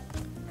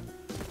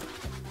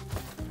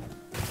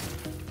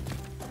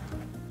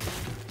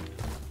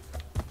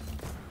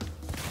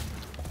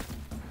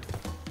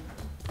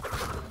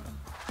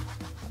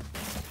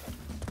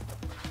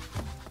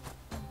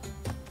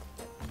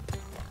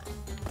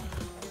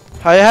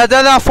 I had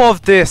enough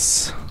of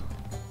this.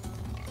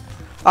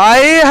 I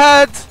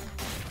had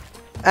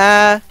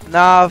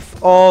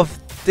enough of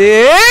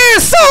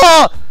this.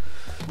 Oh!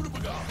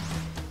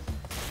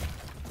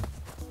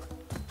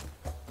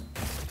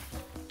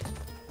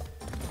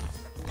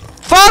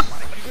 Fuck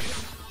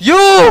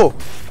you!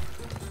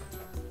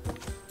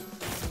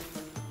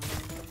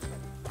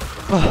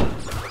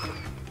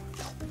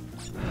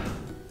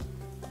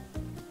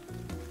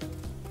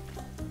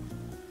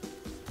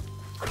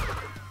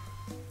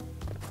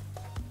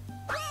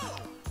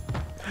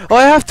 Oh,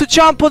 I have to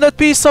jump on that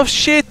piece of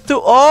shit too.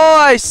 Oh,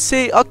 I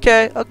see.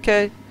 Okay,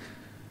 okay.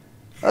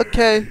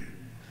 Okay.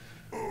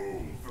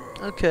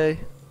 Okay.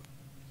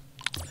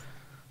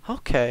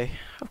 Okay.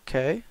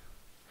 Okay.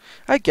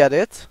 I get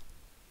it.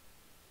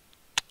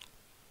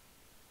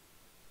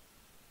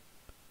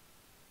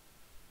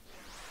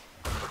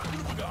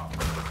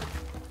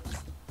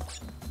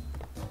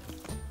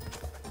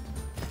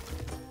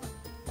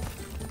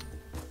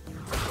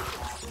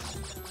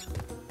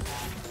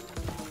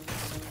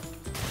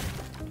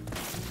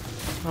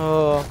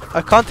 Oh,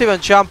 I can't even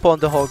jump on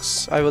the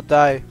hogs. I would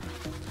die.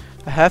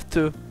 I have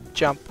to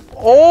jump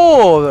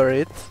over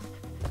it.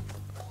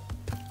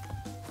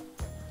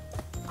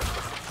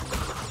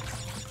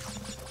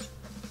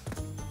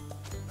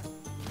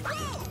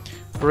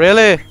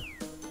 Really?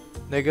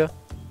 Nigga.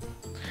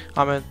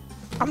 I mean,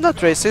 I'm not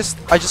racist.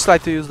 I just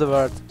like to use the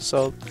word.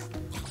 So,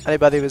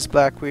 anybody who's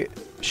black, we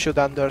should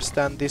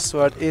understand this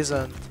word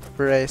isn't a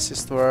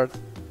racist word.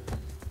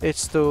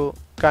 It's to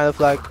kind of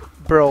like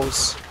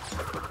bros.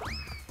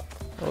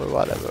 Or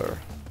whatever.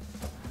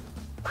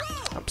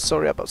 I'm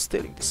sorry about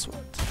stealing this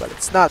word, but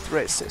it's not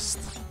racist.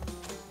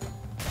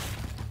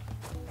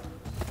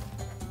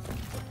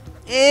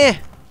 Eh!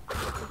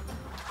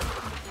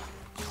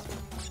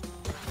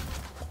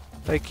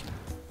 Like,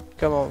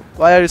 come on,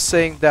 why are you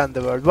saying then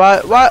the word?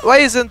 Why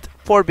isn't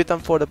forbidden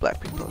for the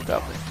black people? Tell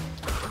me.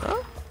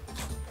 Huh?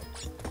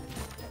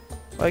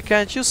 Why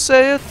can't you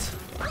say it?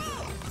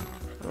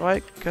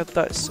 Why can't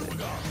I say it?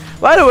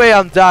 By the way,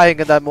 I'm dying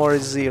and I'm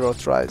already 0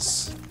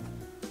 tries.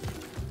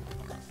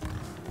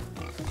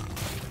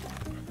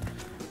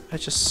 I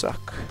just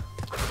suck.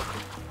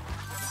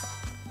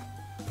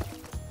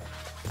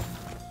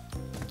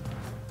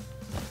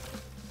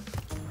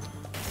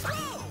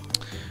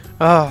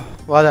 Oh,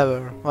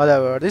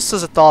 whatever. This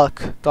is a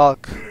talk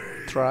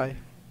try.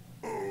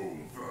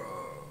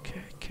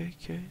 Okay,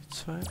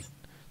 it's fine.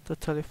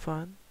 Totally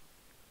fine.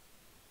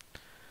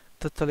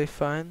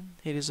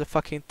 Here is a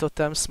fucking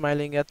totem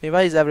smiling at me.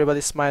 Why is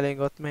everybody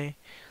smiling at me?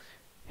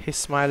 His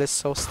smile is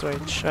so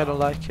strange. I don't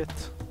like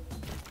it.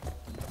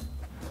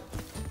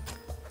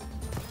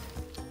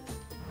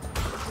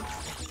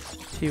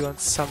 He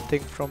wants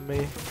something from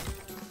me.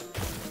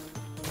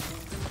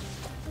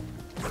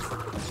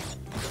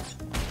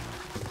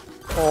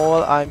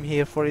 All I'm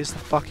here for is the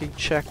fucking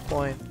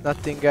checkpoint,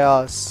 nothing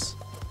else.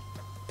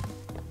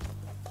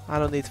 I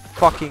don't need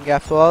fucking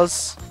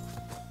apples.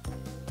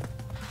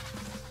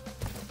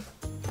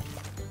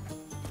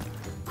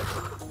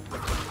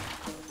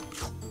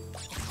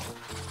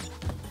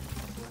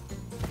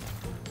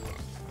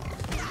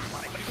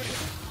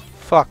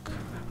 Fuck.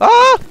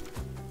 Ah!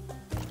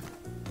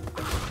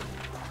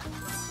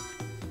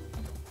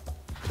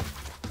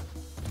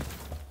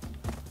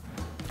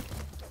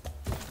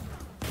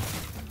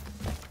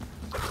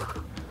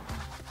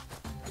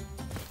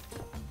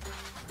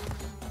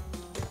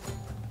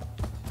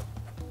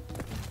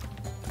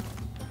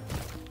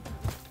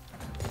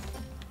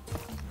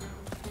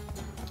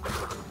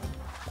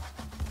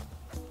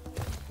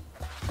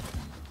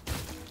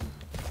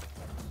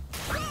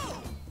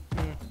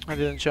 I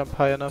didn't jump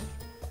high enough.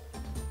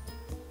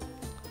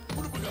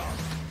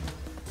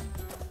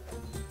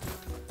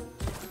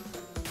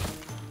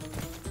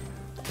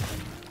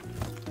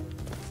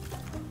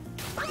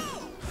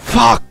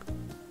 Fuck!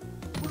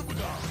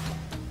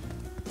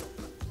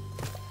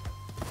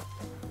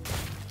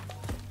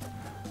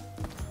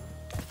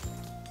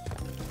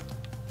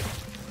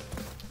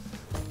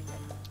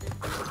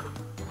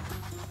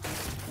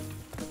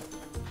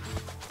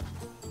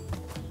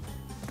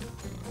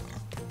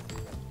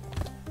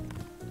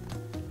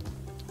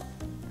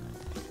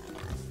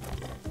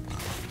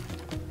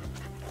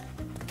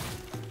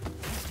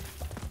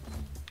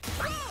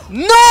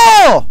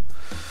 No!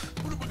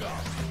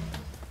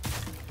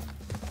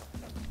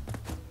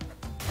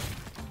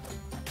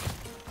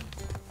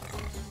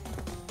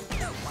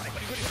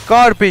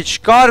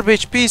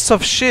 Garbage, piece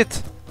of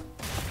shit.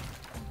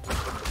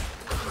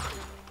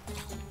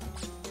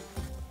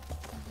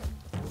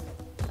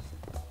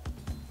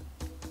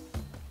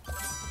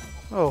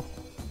 Oh.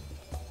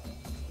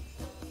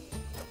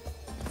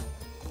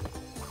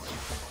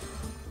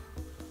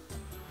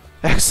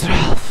 Extra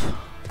health.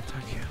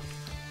 Thank you.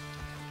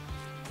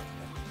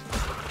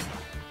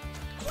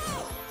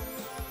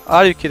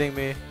 Are you kidding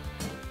me?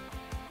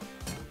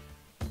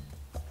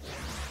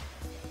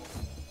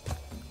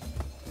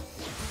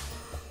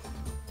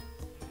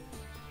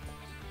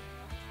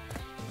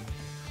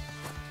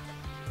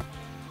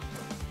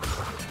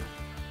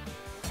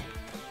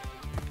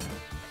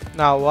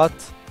 Now what?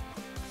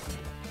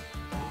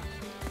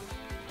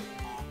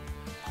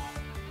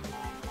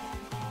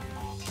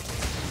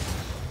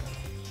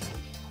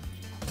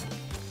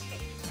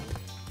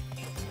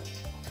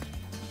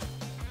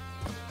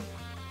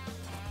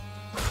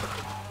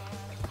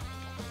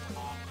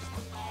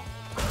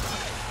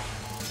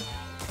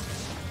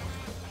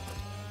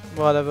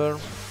 Whatever.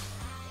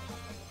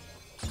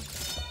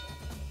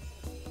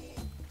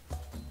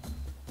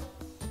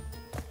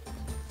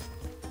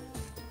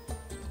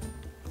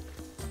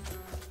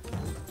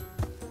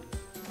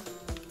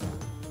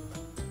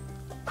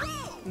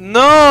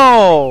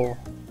 No!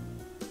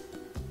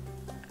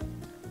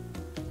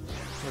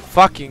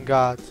 Fucking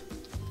god.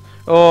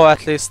 Oh,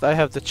 at least I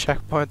have the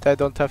checkpoint. I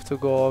don't have to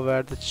go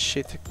over that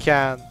shit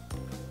again.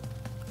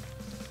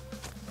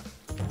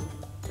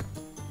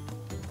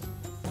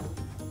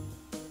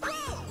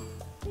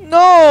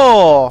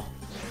 No!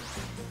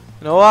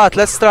 You know what?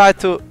 Let's try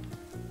to...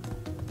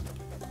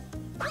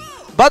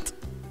 But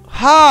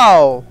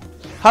how?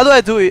 How do I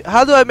do it?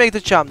 How do I make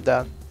the jump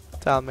then?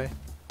 Tell me.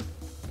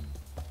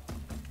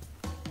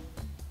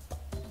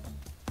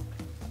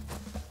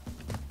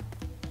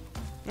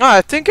 No,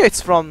 I think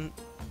it's from...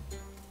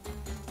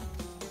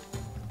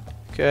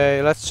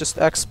 Okay, let's just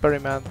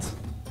experiment.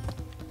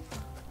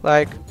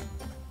 Like...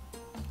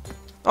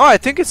 Oh, I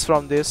think it's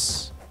from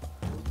this.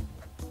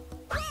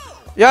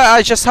 Yeah,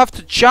 I just have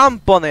to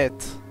jump on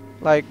it.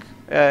 Like,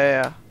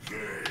 yeah.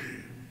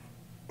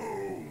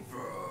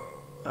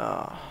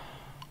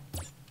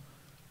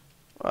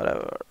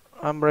 Whatever.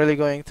 I'm really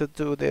going to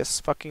do this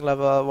fucking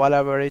level,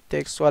 whatever it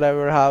takes,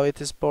 whatever, how it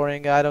is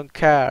boring, I don't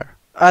care.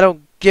 I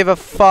don't give a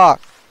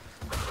fuck.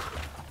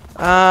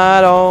 I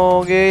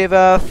don't give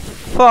a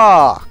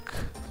fuck.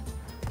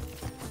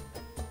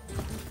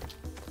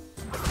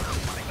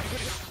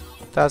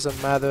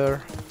 Doesn't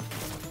matter.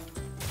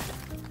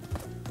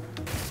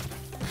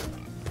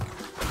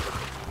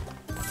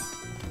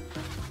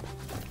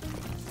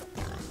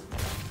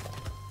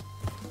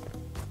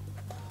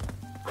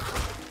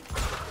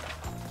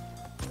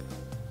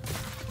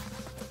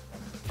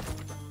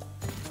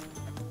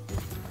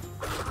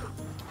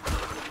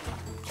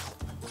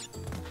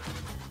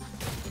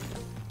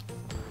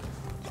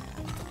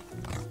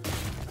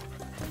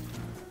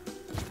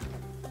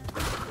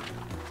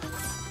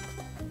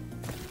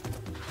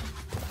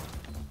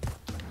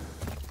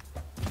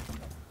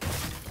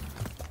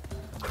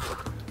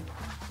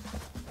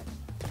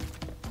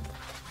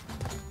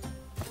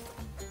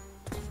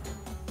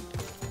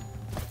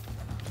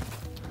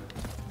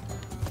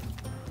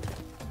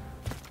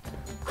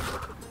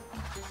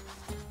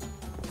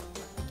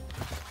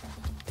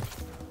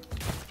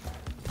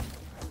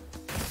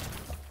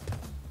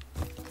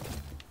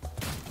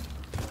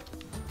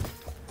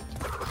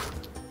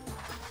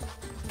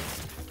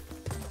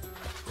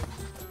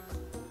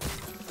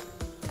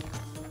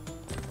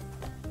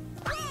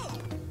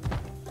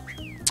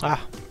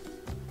 Ah.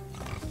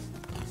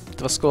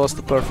 It was close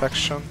to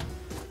perfection.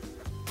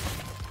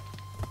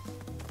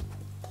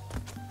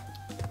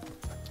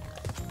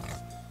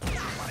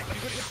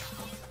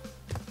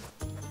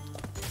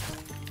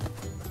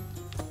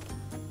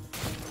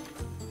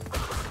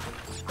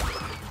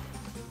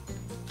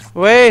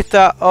 Wait,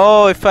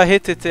 oh, if I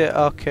hit it,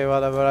 okay,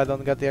 whatever, I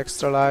don't get the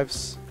extra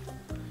lives.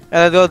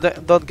 And I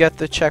don't get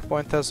the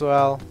checkpoint as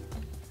well.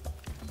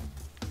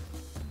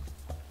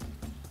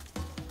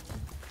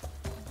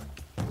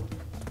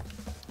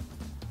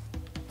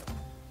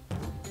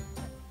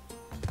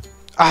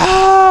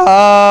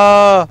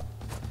 Ah!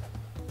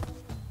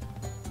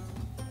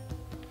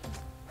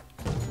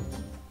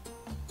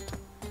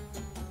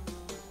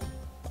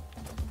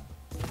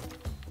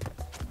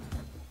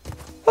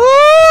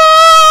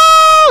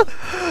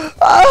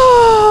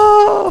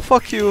 Ah!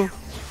 Fuck you.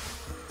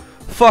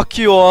 Fuck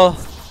you all.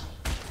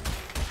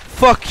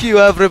 Fuck you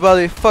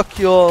everybody. Fuck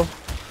you all.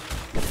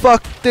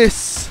 Fuck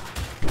this.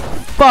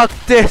 Fuck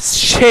this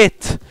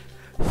shit.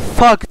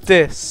 Fuck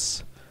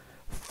this.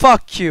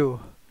 Fuck you.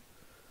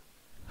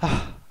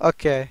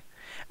 Okay.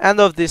 End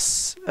of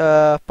this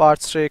part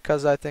 3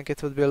 because I think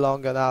it would be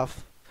long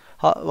enough.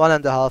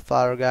 1.5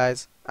 hours,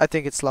 guys. I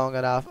think it's long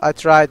enough. I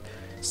tried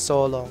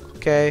so long.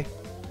 Okay.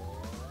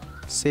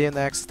 See you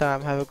next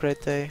time. Have a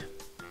great day.